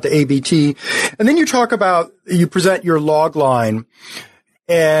talk about the ABT, and then you present your log line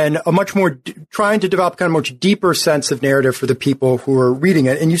and a much more trying to develop kind of much deeper sense of narrative for the people who are reading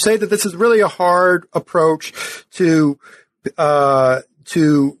it. And you say that this is really a hard approach to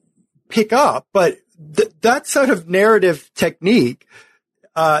pick up, but that sort of narrative technique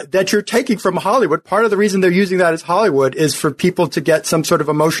that you're taking from Hollywood, part of the reason they're using that as Hollywood is for people to get some sort of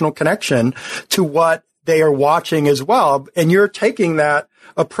emotional connection to what they are watching as well. And you're taking that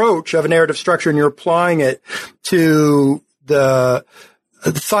approach of a narrative structure and you're applying it to the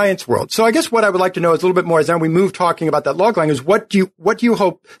science world. So I guess what I would like to know is a little bit more as then we move talking about that log line is what do you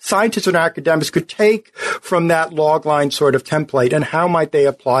hope scientists and academics could take from that log line sort of template, and how might they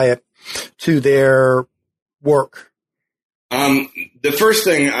apply it to their work? The first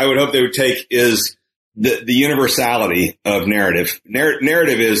thing I would hope they would take is the universality of narrative.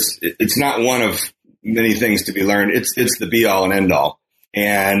 Narrative it's not one of many things to be learned. It's the be all and end all.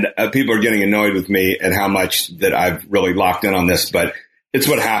 And people are getting annoyed with me at how much that I've really locked in on this, but it's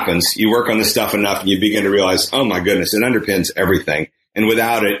what happens. You work on this stuff enough and you begin to realize, oh my goodness, it underpins everything. And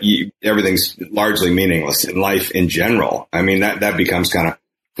without it, everything's largely meaningless in life in general. I mean, that becomes kind of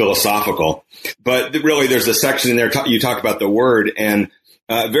philosophical, but really there's a section in there. You talk about the word, and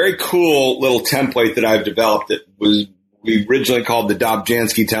a very cool little template that I've developed that we originally called the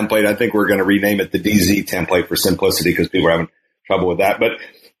Dobzhansky template. I think we're going to rename it the DZ template for simplicity because people are having trouble with that, but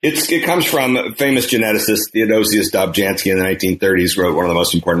it comes from a famous geneticist, Theodosius Dobzhansky in the 1930s, wrote one of the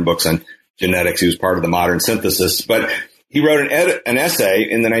most important books on genetics. He was part of the modern synthesis, but he wrote an essay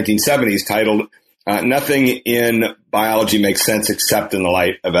in the 1970s titled Nothing in Biology Makes Sense Except in the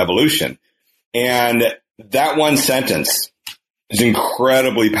Light of Evolution. And that one sentence is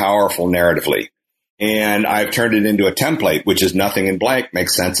incredibly powerful narratively. And I've turned it into a template, which is nothing in blank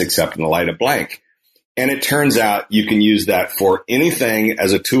makes sense except in the light of blank. And it turns out you can use that for anything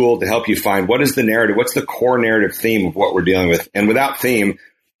as a tool to help you find what is the narrative, what's the core narrative theme of what we're dealing with. And without theme,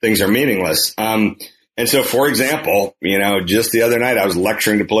 things are meaningless. And so, for example, just the other night I was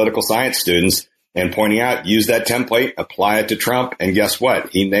lecturing to political science students and pointing out, use that template, apply it to Trump, and guess what?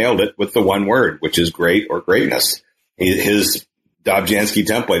 He nailed it with the one word, which is great or greatness. His Dobzhansky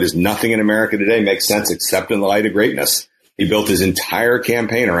template is nothing in America today makes sense except in the light of greatness. He built his entire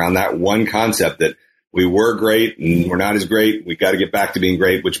campaign around that one concept that we were great and we're not as great. We've got to get back to being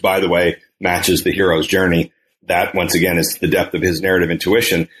great, which, by the way, matches the hero's journey. That, once again, is the depth of his narrative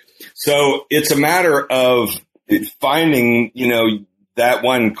intuition. So it's a matter of finding, that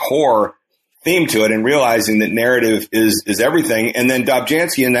one core theme to it and realizing that narrative is everything. And then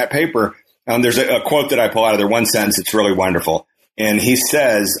Dobzhansky in that paper, there's a quote that I pull out of there, one sentence. It's really wonderful. And he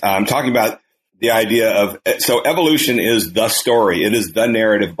says, talking about the idea of, so evolution is the story. It is the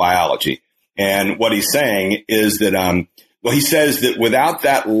narrative biology. And what he's saying is that, he says that without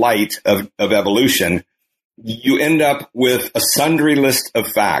that light of evolution, you end up with a sundry list of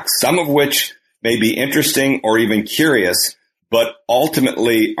facts, some of which may be interesting or even curious, but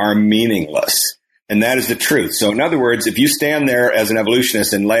ultimately are meaningless. And that is the truth. So in other words, if you stand there as an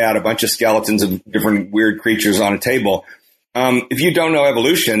evolutionist and lay out a bunch of skeletons of different weird creatures on a table, if you don't know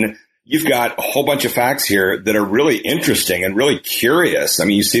evolution, you've got a whole bunch of facts here that are really interesting and really curious. I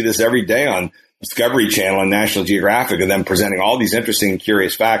mean, you see this every day on Discovery Channel and National Geographic of them presenting all these interesting and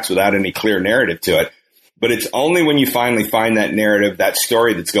curious facts without any clear narrative to it. But it's only when you finally find that narrative, that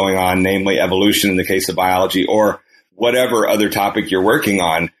story that's going on, namely evolution in the case of biology or whatever other topic you're working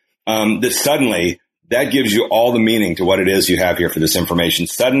on, that suddenly that gives you all the meaning to what it is you have here for this information.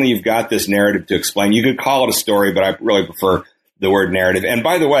 Suddenly you've got this narrative to explain. You could call it a story, but I really prefer the word narrative. And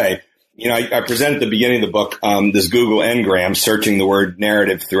by the way, I presented at the beginning of the book this Google Ngram searching the word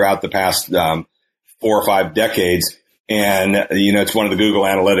narrative throughout the past 4 or 5 decades. And, it's one of the Google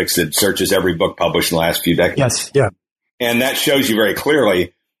Analytics that searches every book published in the last few decades. Yes, yeah. And that shows you very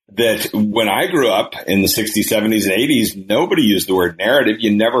clearly that when I grew up in the 60s, 70s, and 80s, nobody used the word narrative.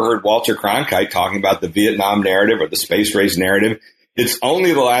 You never heard Walter Cronkite talking about the Vietnam narrative or the space race narrative. It's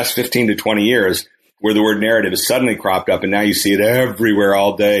only the last 15 to 20 years where the word narrative has suddenly cropped up, and now you see it everywhere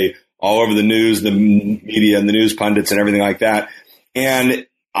all day, all over the news, the media, and the news pundits and everything like that. And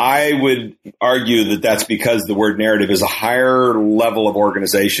I would argue that that's because the word narrative is a higher level of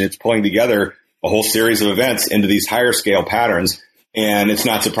organization. It's pulling together a whole series of events into these higher scale patterns. And it's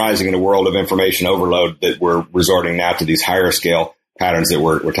not surprising in a world of information overload that we're resorting now to these higher scale patterns that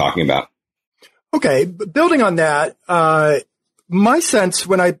we're talking about. Okay. Building on that, my sense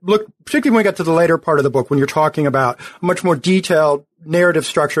when I look, particularly when we got to the later part of the book, when you're talking about a much more detailed narrative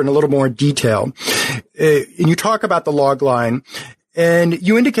structure and a little more detail, and you talk about the log line, and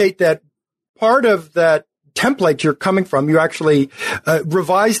you indicate that part of that template you're coming from, you actually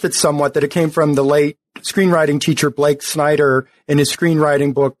revised it somewhat, that it came from the late screenwriting teacher Blake Snyder in his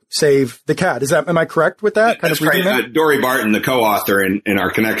screenwriting book, Save the Cat. Am I correct with that? That's right. Dory Barton, the co-author in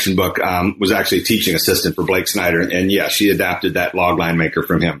our Connection book, was actually a teaching assistant for Blake Snyder. And yeah, she adapted that logline maker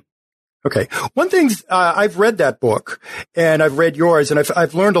from him. Okay. One thing, I've read that book and I've read yours, and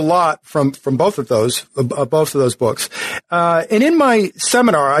I've learned a lot from both of those books. And in my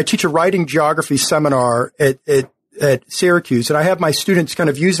seminar, I teach a writing geography seminar at Syracuse, and I have my students kind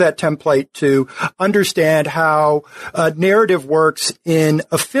of use that template to understand how narrative works in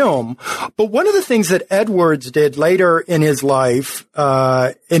a film. But one of the things that Edwards did later in his life,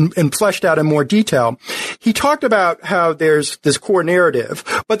 and fleshed out in more detail, he talked about how there's this core narrative,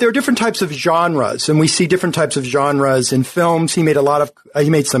 but there are different types of genres, and we see different types of genres in films. He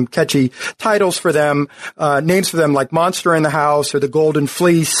made some catchy titles for them, names for them like Monster in the House or The Golden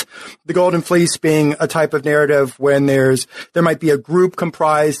Fleece. The Golden Fleece being a type of narrative when there might be a group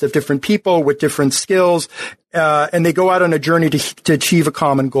comprised of different people with different skills, and they go out on a journey to achieve a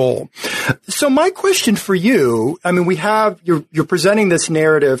common goal. So my question for you, I mean, you're presenting this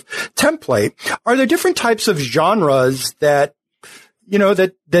narrative template. Are there different types of genres that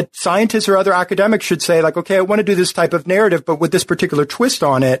scientists or other academics should say, like, okay, I want to do this type of narrative, but with this particular twist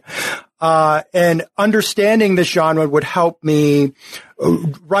on it, and understanding this genre would help me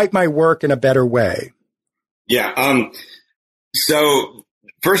write my work in a better way? Yeah. So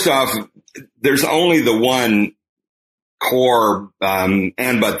first off, there's only the one core,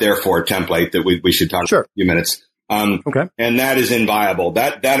 and but therefore template that we should talk about in a few minutes. Okay. And that is inviolable.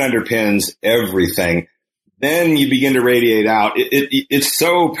 That underpins everything. Then you begin to radiate out. It's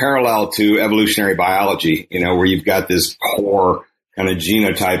so parallel to evolutionary biology, where you've got this core kind of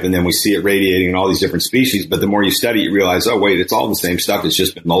genotype, and then we see it radiating in all these different species. But the more you study, you realize, oh, wait, it's all the same stuff. It's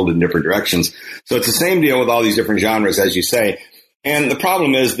just been molded in different directions. So it's the same deal with all these different genres, as you say. And the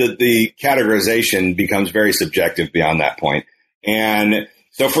problem is that the categorization becomes very subjective beyond that point. And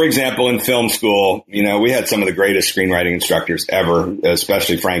so, for example, in film school, we had some of the greatest screenwriting instructors ever,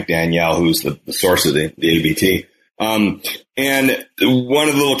 especially Frank Daniel, who's the source of the ABT. And one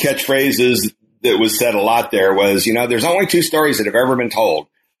of the little catchphrases that was said a lot there was, there's only 2 stories that have ever been told.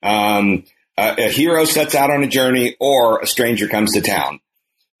 A hero sets out on a journey, or a stranger comes to town.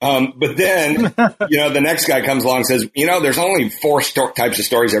 But then, the next guy comes along and says, there's only 4 types of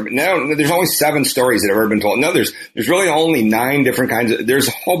stories ever. No, there's only 7 stories that have ever been told. No, there's really only 9 different kinds of, there's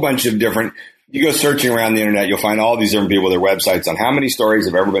a whole bunch of different, you go searching around the internet, you'll find all these different people with their websites on how many stories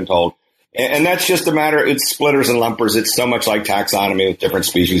have ever been told. And that's just a matter, it's splitters and lumpers. It's so much like taxonomy with different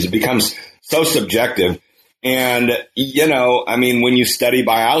species. It becomes so subjective. And, when you study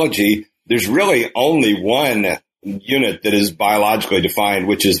biology, there's really only one unit that is biologically defined,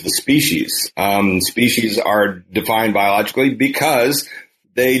 which is the species. Species are defined biologically because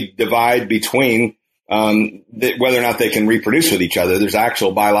they divide between whether or not they can reproduce with each other. There's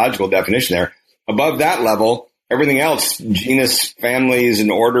actual biological definition there. Above that level, everything else, genus, families,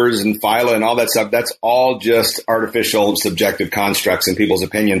 and orders, and phyla, and all that stuff, that's all just artificial, subjective constructs in people's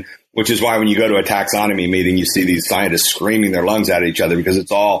opinion, which is why when you go to a taxonomy meeting, you see these scientists screaming their lungs at each other because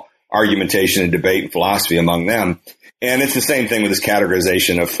it's all argumentation and debate and philosophy among them. And it's the same thing with this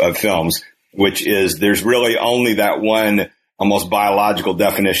categorization of films, which is there's really only that one almost biological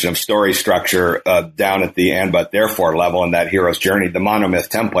definition of story structure down at the and but therefore level in that hero's journey, the monomyth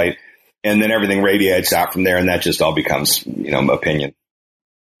template. And then everything radiates out from there, and that just all becomes, opinion.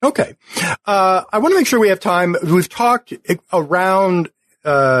 Okay. I want to make sure we have time. We've talked around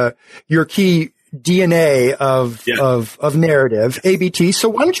your key DNA of narrative, ABT. So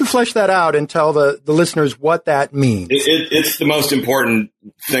why don't you flesh that out and tell the listeners what that means? It's the most important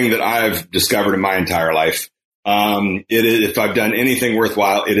thing that I've discovered in my entire life. It is, if I've done anything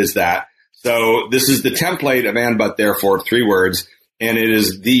worthwhile, it is that. So this is the template of and but therefore, 3 words. And it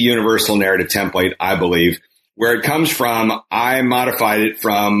is the universal narrative template, I believe. Where it comes from, I modified it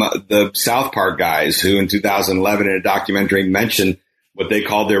from the South Park guys who in 2011 in a documentary mentioned what they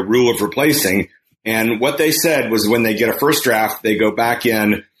called their rule of replacing. And what they said was when they get a first draft, they go back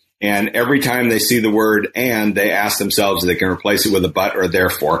in and every time they see the word and, they ask themselves if they can replace it with a but or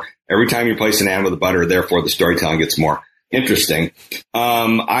therefore. Every time you place an and with a but or therefore, the storytelling gets more interesting.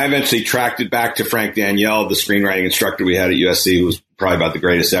 I eventually tracked it back to Frank Daniel, the screenwriting instructor we had at USC, who was probably about the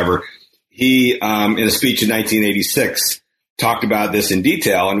greatest ever. He, in a speech in 1986, talked about this in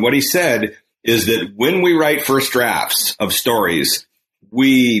detail. And what he said is that when we write first drafts of stories,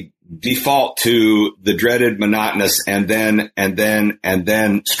 we default to the dreaded monotonous and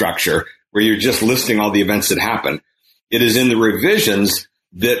then structure where you're just listing all the events that happen. It is in the revisions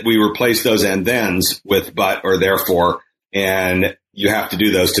that we replace those and thens with but or therefore. And you have to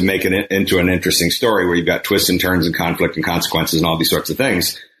do those to make it into an interesting story where you've got twists and turns and conflict and consequences and all these sorts of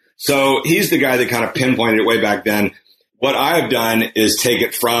things. So he's the guy that kind of pinpointed it way back then. What I've done is take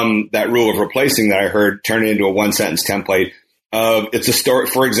it from that rule of replacing that I heard, turn it into a 1-sentence template of it's a story.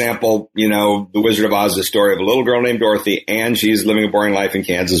 For example, The Wizard of Oz is a story of a little girl named Dorothy and she's living a boring life in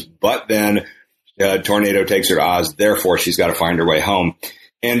Kansas, but then a tornado takes her to Oz. Therefore, she's got to find her way home,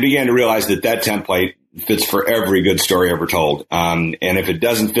 and began to realize that template fits for every good story ever told. And if it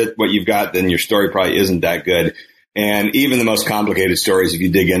doesn't fit what you've got, then your story probably isn't that good. And even the most complicated stories, if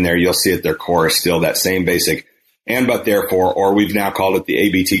you dig in there, you'll see at their core is still that same basic and but therefore, or we've now called it the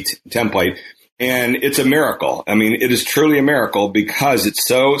ABT template. And it's a miracle. I mean, it is truly a miracle because it's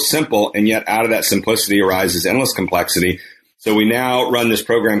so simple, and yet out of that simplicity arises endless complexity. So we now run this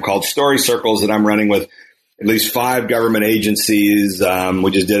program called Story Circles that I'm running with at least 5 government agencies.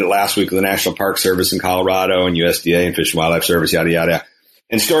 We just did it last week with the National Park Service in Colorado and USDA and Fish and Wildlife Service, yada, yada.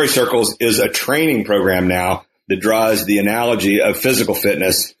 And Story Circles is a training program now that draws the analogy of physical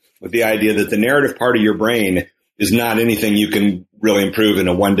fitness with the idea that the narrative part of your brain is not anything you can really improve in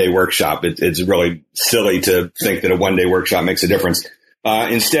a one-day workshop. It's really silly to think that a one-day workshop makes a difference.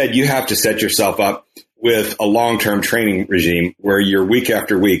 Instead, you have to set yourself up with a long-term training regime where you're week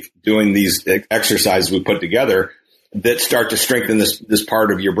after week doing these exercises we put together that start to strengthen this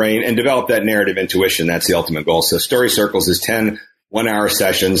part of your brain and develop that narrative intuition. That's the ultimate goal. So Story Circles is 10 one-hour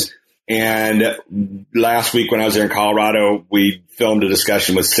sessions. And last week when I was there in Colorado, we filmed a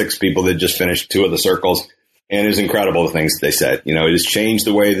discussion with 6 people that just finished 2 of the circles. And it was incredible, the things that they said. It has changed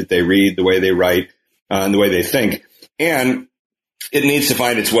the way that they read, the way they write, and the way they think. And it needs to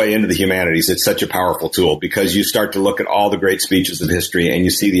find its way into the humanities. It's such a powerful tool because you start to look at all the great speeches of history and you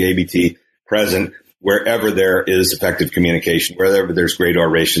see the ABT present wherever there is effective communication, wherever there's great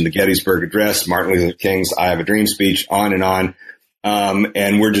oration, the Gettysburg Address, Martin Luther King's I Have a Dream speech, on and on.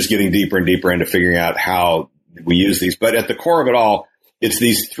 And we're just getting deeper and deeper into figuring out how we use these. But at the core of it all, it's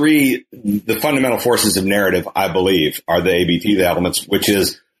these 3, the fundamental forces of narrative, I believe, are the ABT, the elements, which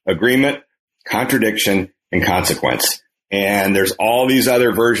is agreement, contradiction, and consequence. And there's all these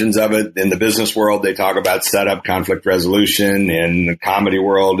other versions of it. In the business world, they talk about setup, conflict resolution. In the comedy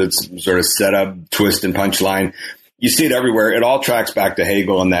world, it's sort of setup, twist, and punchline. You see it everywhere. It all tracks back to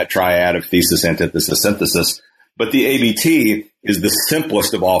Hegel and that triad of thesis, antithesis, synthesis. But the ABT is the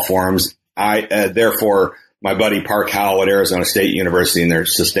simplest of all forms. Therefore, my buddy Park Howell at Arizona State University in their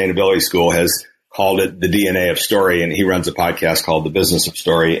sustainability school has called it the DNA of story, and he runs a podcast called The Business of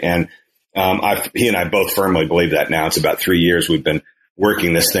Story. And he and I both firmly believe that now. It's about 3 years we've been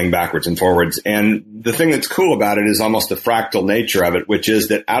working this thing backwards and forwards. And the thing that's cool about it is almost the fractal nature of it, which is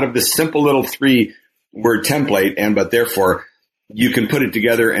that out of this simple little 3-word template, and but therefore, you can put it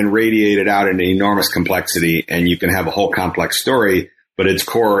together and radiate it out into enormous complexity, and you can have a whole complex story. But its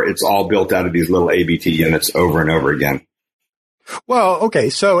core, it's all built out of these little ABT units over and over again. Well, okay.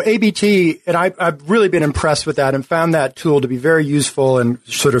 So ABT, and I've really been impressed with that and found that tool to be very useful and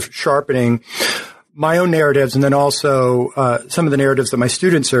sort of sharpening my own narratives and then also some of the narratives that my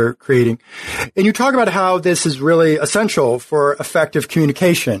students are creating. And you talk about how this is really essential for effective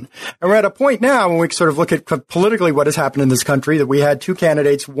communication. And we're at a point now when we sort of look at politically what has happened in this country, that we had two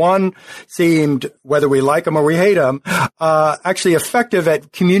candidates. One seemed, whether we like them or we hate them, actually effective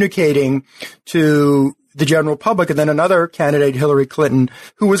at communicating to the general public, and then another candidate, Hillary Clinton,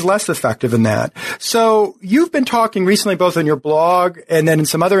 who was less effective in that. So you've been talking recently, both on your blog and then in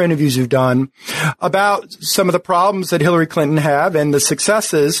some other interviews you've done, about some of the problems that Hillary Clinton had and the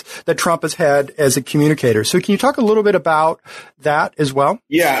successes that Trump has had as a communicator. So can you talk a little bit about that as well?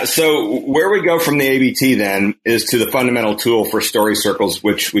 Yeah. So where we go from the ABT then is to the fundamental tool for story circles,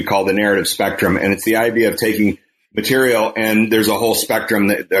 which we call the narrative spectrum. And it's the idea of taking material, and there's a whole spectrum,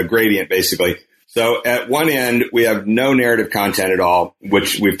 a gradient basically. So at one end, we have no narrative content at all,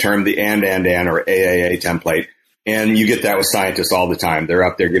 which we've termed the and or AAA template. And you get that with scientists all the time. They're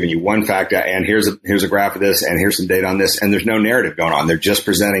up there giving you one fact, and here's a graph of this, and here's some data on this, and there's no narrative going on. They're just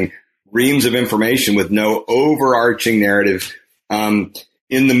presenting reams of information with no overarching narrative. In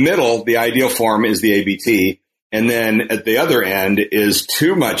the middle, the ideal form is the ABT. And then at the other end is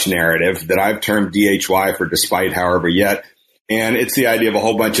too much narrative that I've termed DHY for despite, however, yet. And it's the idea of a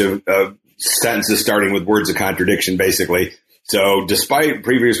whole bunch of sentences starting with words of contradiction, basically. So despite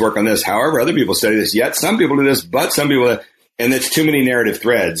previous work on this, however, other people study this, yet some people do this, but some people, and it's too many narrative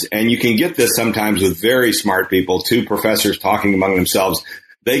threads. And you can get this sometimes with very smart people, two professors talking among themselves.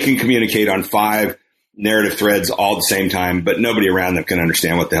 They can communicate on 5 narrative threads all at the same time, but nobody around them can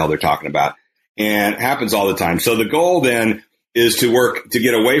understand what the hell they're talking about. And it happens all the time. So the goal then is to work to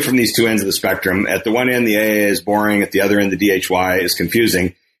get away from these two ends of the spectrum. At the one end, the AA is boring. At the other end, the DHY is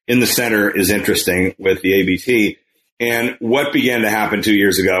confusing. In the center is interesting with the ABT. And what began to happen 2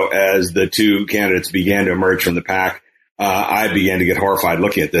 years ago as the two candidates began to emerge from the pack, I began to get horrified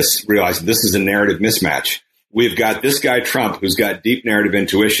looking at this, realizing this is a narrative mismatch. We've got this guy, Trump, who's got deep narrative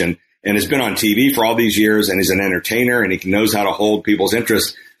intuition and has been on TV for all these years, and he's an entertainer, and he knows how to hold people's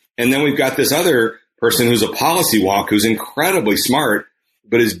interest. And then we've got this other person who's a policy wonk who's incredibly smart,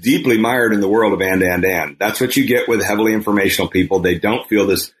 but is deeply mired in the world of and. That's what you get with heavily informational people. They don't feel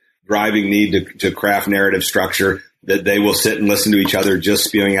this driving need to craft narrative structure, that they will sit and listen to each other just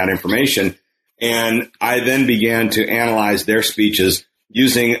spewing out information. And I then began to analyze their speeches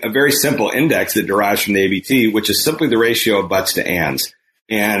using a very simple index that derives from the ABT, which is simply the ratio of buts to ands.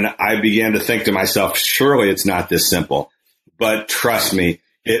 And I began to think to myself, surely it's not this simple. But trust me,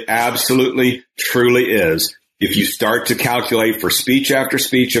 it absolutely, truly is. If you start to calculate for speech after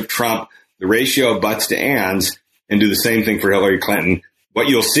speech of Trump, the ratio of buts to ands, and do the same thing for Hillary Clinton, what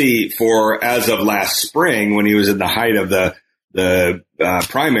you'll see for as of last spring, when he was in the height of the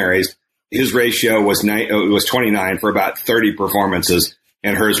primaries, his ratio was 29 for about 30 performances,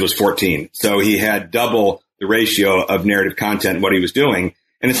 and hers was 14. So he had double the ratio of narrative content, what he was doing.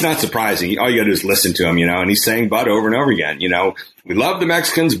 And it's not surprising. All you got to do is listen to him, and he's saying but over and over again. We love the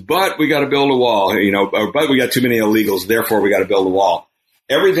Mexicans, but we got to build a wall, but we got too many illegals. Therefore, we got to build a wall.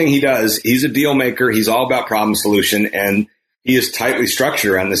 Everything he does, he's a deal maker. He's all about problem solution, and he is tightly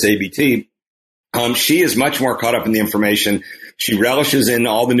structured around this ABT. She is much more caught up in the information. She relishes in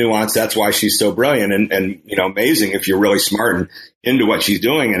all the nuance. That's why she's so brilliant and amazing if you're really smart and into what she's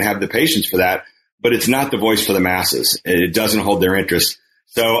doing and have the patience for that. But it's not the voice for the masses. It doesn't hold their interest.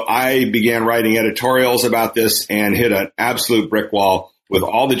 So I began writing editorials about this and hit an absolute brick wall with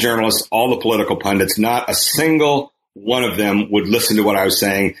all the journalists, all the political pundits. Not a single one of them would listen to what I was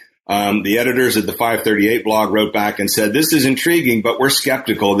saying. The editors at the 538 blog wrote back and said, this is intriguing, but we're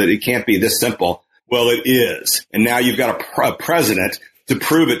skeptical that it can't be this simple. Well, it is. And now you've got a president to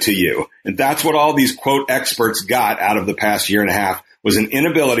prove it to you. And that's what all these, quote, experts got out of the past year and a half, was an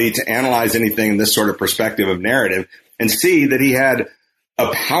inability to analyze anything in this sort of perspective of narrative and see that he had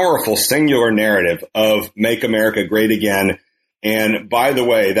a powerful singular narrative of make America great again. And by the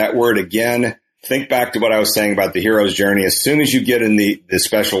way, that word again, think back to what I was saying about the hero's journey. As soon as you get in the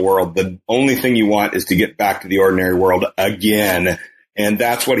special world, the only thing you want is to get back to the ordinary world again. And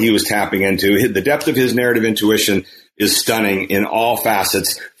that's what he was tapping into. The depth of his narrative intuition is stunning in all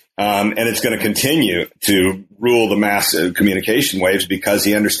facets. And it's going to continue to rule the mass communication waves because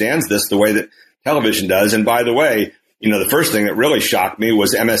he understands this the way that television does. And by the way, the first thing that really shocked me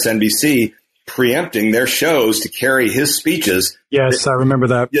was MSNBC preempting their shows to carry his speeches. Yes, I remember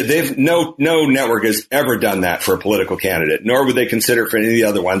that. Yeah, no network has ever done that for a political candidate, nor would they consider it for any of the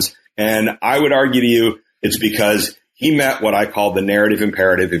other ones. And I would argue to you, it's because he met what I call the narrative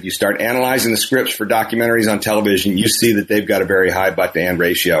imperative. If you start analyzing the scripts for documentaries on television, you see that they've got a very high butt to and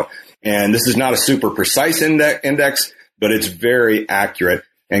ratio. And this is not a super precise index, but it's very accurate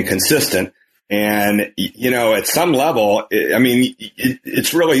and consistent. And, at some level,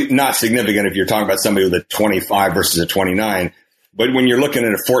 it's really not significant if you're talking about somebody with a 25 versus a 29. But when you're looking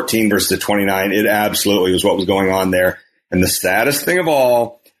at a 14 versus a 29, it absolutely was what was going on there. And the saddest thing of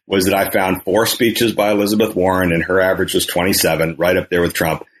all was that I found 4 speeches by Elizabeth Warren, and her average was 27, right up there with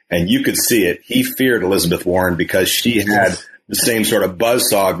Trump. And you could see it. He feared Elizabeth Warren because she had the same sort of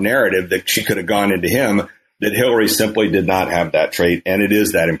buzzsaw of narrative that she could have gone into him, that Hillary simply did not have that trait. And it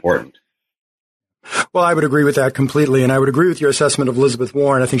is that important. Well, I would agree with that completely. And I would agree with your assessment of Elizabeth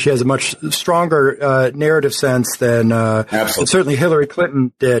Warren. I think she has a much stronger narrative sense than certainly Hillary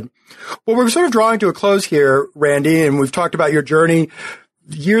Clinton did. Well, we're sort of drawing to a close here, Randy, and we've talked about your journey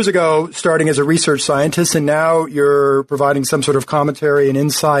years ago, starting as a research scientist, and now you're providing some sort of commentary and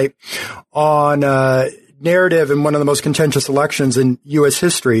insight on narrative in one of the most contentious elections in U.S.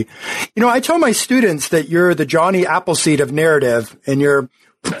 history. I tell my students that you're the Johnny Appleseed of narrative, and you're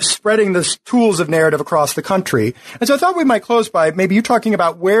spreading the tools of narrative across the country. And so I thought we might close by maybe you talking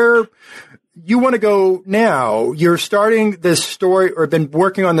about where you want to go now. You're starting this story, or been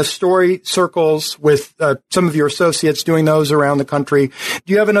working on the story circles with some of your associates, doing those around the country.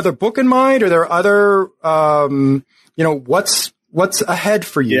 Do you have another book in mind? Are there other, what's ahead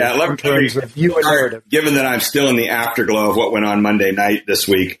for you in terms of you and narrative? Given that I'm still in the afterglow of what went on Monday night this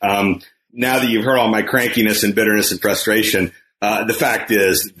week, now that you've heard all my crankiness and bitterness and frustration, the fact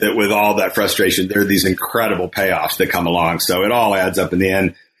is that with all that frustration, there are these incredible payoffs that come along. So it all adds up in the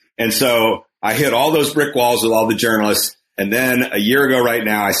end. And so I hit all those brick walls with all the journalists. And then a year ago right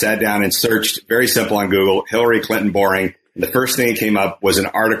now, I sat down and searched, very simple on Google, Hillary Clinton boring. And the first thing that came up was an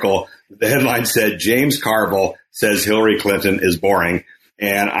article. The headline said, James Carville says Hillary Clinton is boring.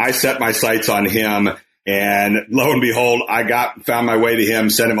 And I set my sights on him. And lo and behold, found my way to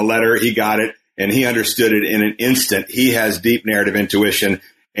him, sent him a letter. He got it. And he understood it in an instant. He has deep narrative intuition.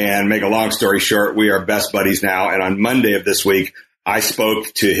 And make a long story short, we are best buddies now. And on Monday of this week, I spoke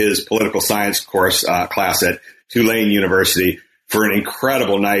to his political science class at Tulane University for an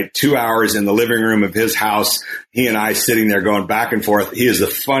incredible night, 2 hours in the living room of his house. He and I sitting there going back and forth. He is the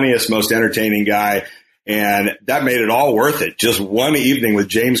funniest, most entertaining guy. And that made it all worth it. Just one evening with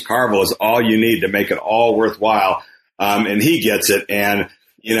James Carville is all you need to make it all worthwhile. And he gets it. And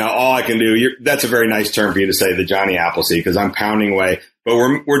all I can do, that's a very nice term for you to say, the Johnny Appleseed, because I'm pounding away, but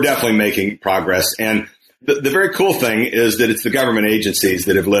we're definitely making progress. And the very cool thing is that it's the government agencies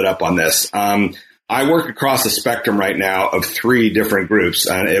that have lit up on this. I work across the spectrum right now of 3 different groups.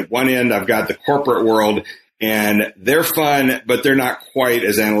 At one end, I've got the corporate world, and they're fun, but they're not quite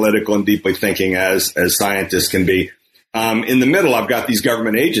as analytical and deeply thinking as scientists can be. In the middle, I've got these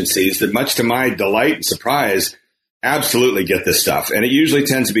government agencies that, much to my delight and surprise, absolutely get this stuff. And it usually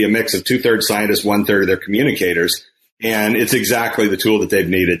tends to be a mix of 2/3 scientists, 1/3 of their communicators. And it's exactly the tool that they've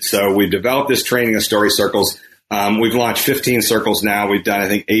needed. So we've developed this training of story circles. We've launched 15 circles now. We've done, I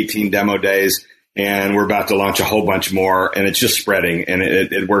think, 18 demo days, and we're about to launch a whole bunch more. And it's just spreading, and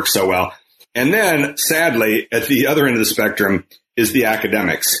it works so well. And then, sadly, at the other end of the spectrum is the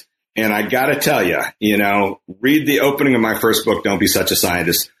academics. And I got to tell you, read the opening of my first book, Don't Be Such a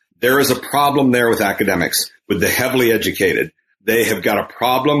Scientist. There is a problem there with academics, with the heavily educated. They have got a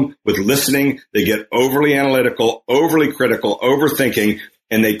problem with listening. They get overly analytical, overly critical, overthinking,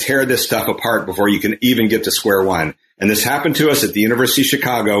 and they tear this stuff apart before you can even get to square one. And this happened to us at the University of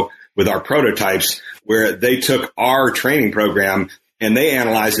Chicago with our prototypes, where they took our training program and they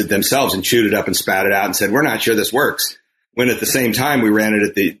analyzed it themselves and chewed it up and spat it out and said, we're not sure this works. When at the same time, we ran it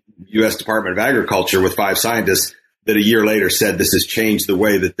at the U.S. Department of Agriculture with 5 scientists that a year later said this has changed the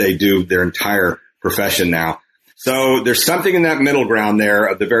way that they do their entire profession now. So there's something in that middle ground there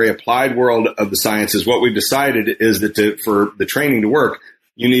of the very applied world of the sciences. What we've decided is that for the training to work,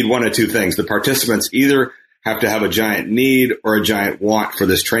 you need one of 2 things. The participants either have to have a giant need or a giant want for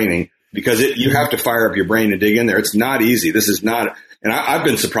this training, because you have to fire up your brain and dig in there. It's not easy. This is not, and I've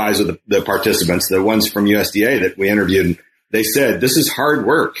been surprised with the participants, the ones from USDA that we interviewed. They said, this is hard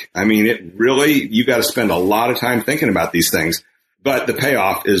work. I mean, you got to spend a lot of time thinking about these things, but the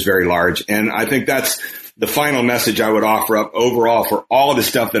payoff is very large. And I think that's the final message I would offer up overall for all of the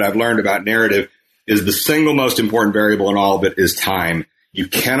stuff that I've learned about narrative is the single most important variable in all of it is time. You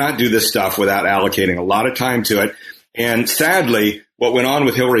cannot do this stuff without allocating a lot of time to it. And sadly, what went on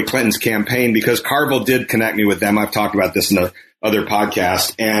with Hillary Clinton's campaign, because Carville did connect me with them. I've talked about this in the other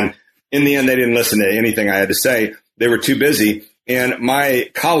podcast. And in the end, they didn't listen to anything I had to say. They were too busy. And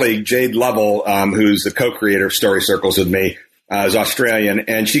my colleague, Jade Lovell, who's the co-creator of Story Circles with me, is Australian.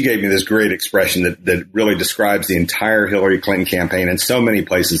 And she gave me this great expression that really describes the entire Hillary Clinton campaign in so many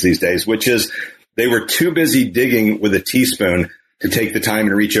places these days, which is they were too busy digging with a teaspoon to take the time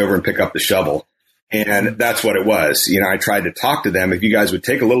and reach over and pick up the shovel. And that's what it was. I tried to talk to them. If you guys would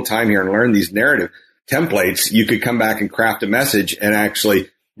take a little time here and learn these narrative templates, you could come back and craft a message and actually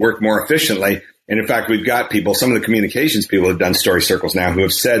work more efficiently. And in fact, we've got people, some of the communications people have done story circles now who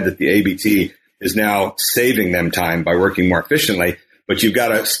have said that the ABT is now saving them time by working more efficiently. But you've got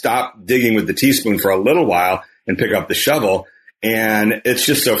to stop digging with the teaspoon for a little while and pick up the shovel. And it's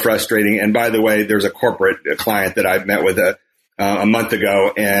just so frustrating. And by the way, there's a corporate client that I've met with a month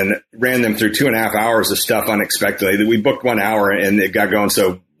ago and ran them through 2.5 hours of stuff unexpectedly. We booked 1 hour and it got going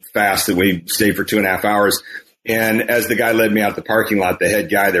so fast that we stayed for 2.5 hours. And as the guy led me out the parking lot, the head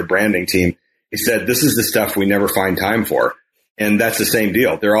guy, their branding team, he said, this is the stuff we never find time for. And that's the same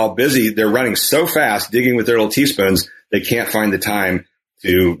deal. They're all busy. They're running so fast, digging with their little teaspoons, they can't find the time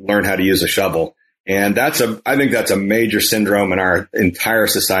to learn how to use a shovel. And I think that's a major syndrome in our entire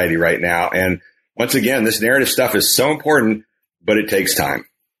society right now. And once again, this narrative stuff is so important, but it takes time.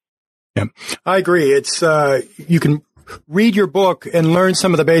 Yeah, I agree. It's, you can read your book and learn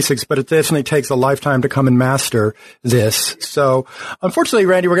some of the basics, but it definitely takes a lifetime to come and master this. So unfortunately,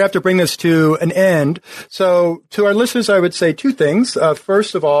 Randy, we're going to have to bring this to an end. So to our listeners, I would say two things.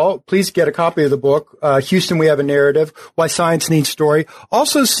 First of all, please get a copy of the book, Houston, We Have a Narrative, Why Science Needs Story.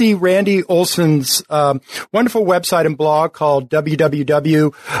 Also see Randy Olson's wonderful website and blog called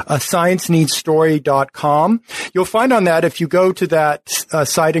www.scienceneedsstory.com. You'll find on that, if you go to that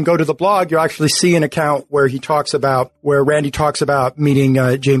site and go to the blog, you'll actually see an account where Randy talks about meeting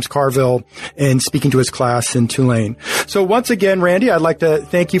James Carville and speaking to his class in Tulane. So once again, Randy, I'd like to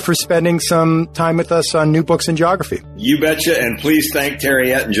thank you for spending some time with us on New Books in Geography. You betcha, and please thank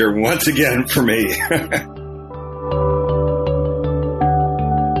Terry Ettinger once again for me.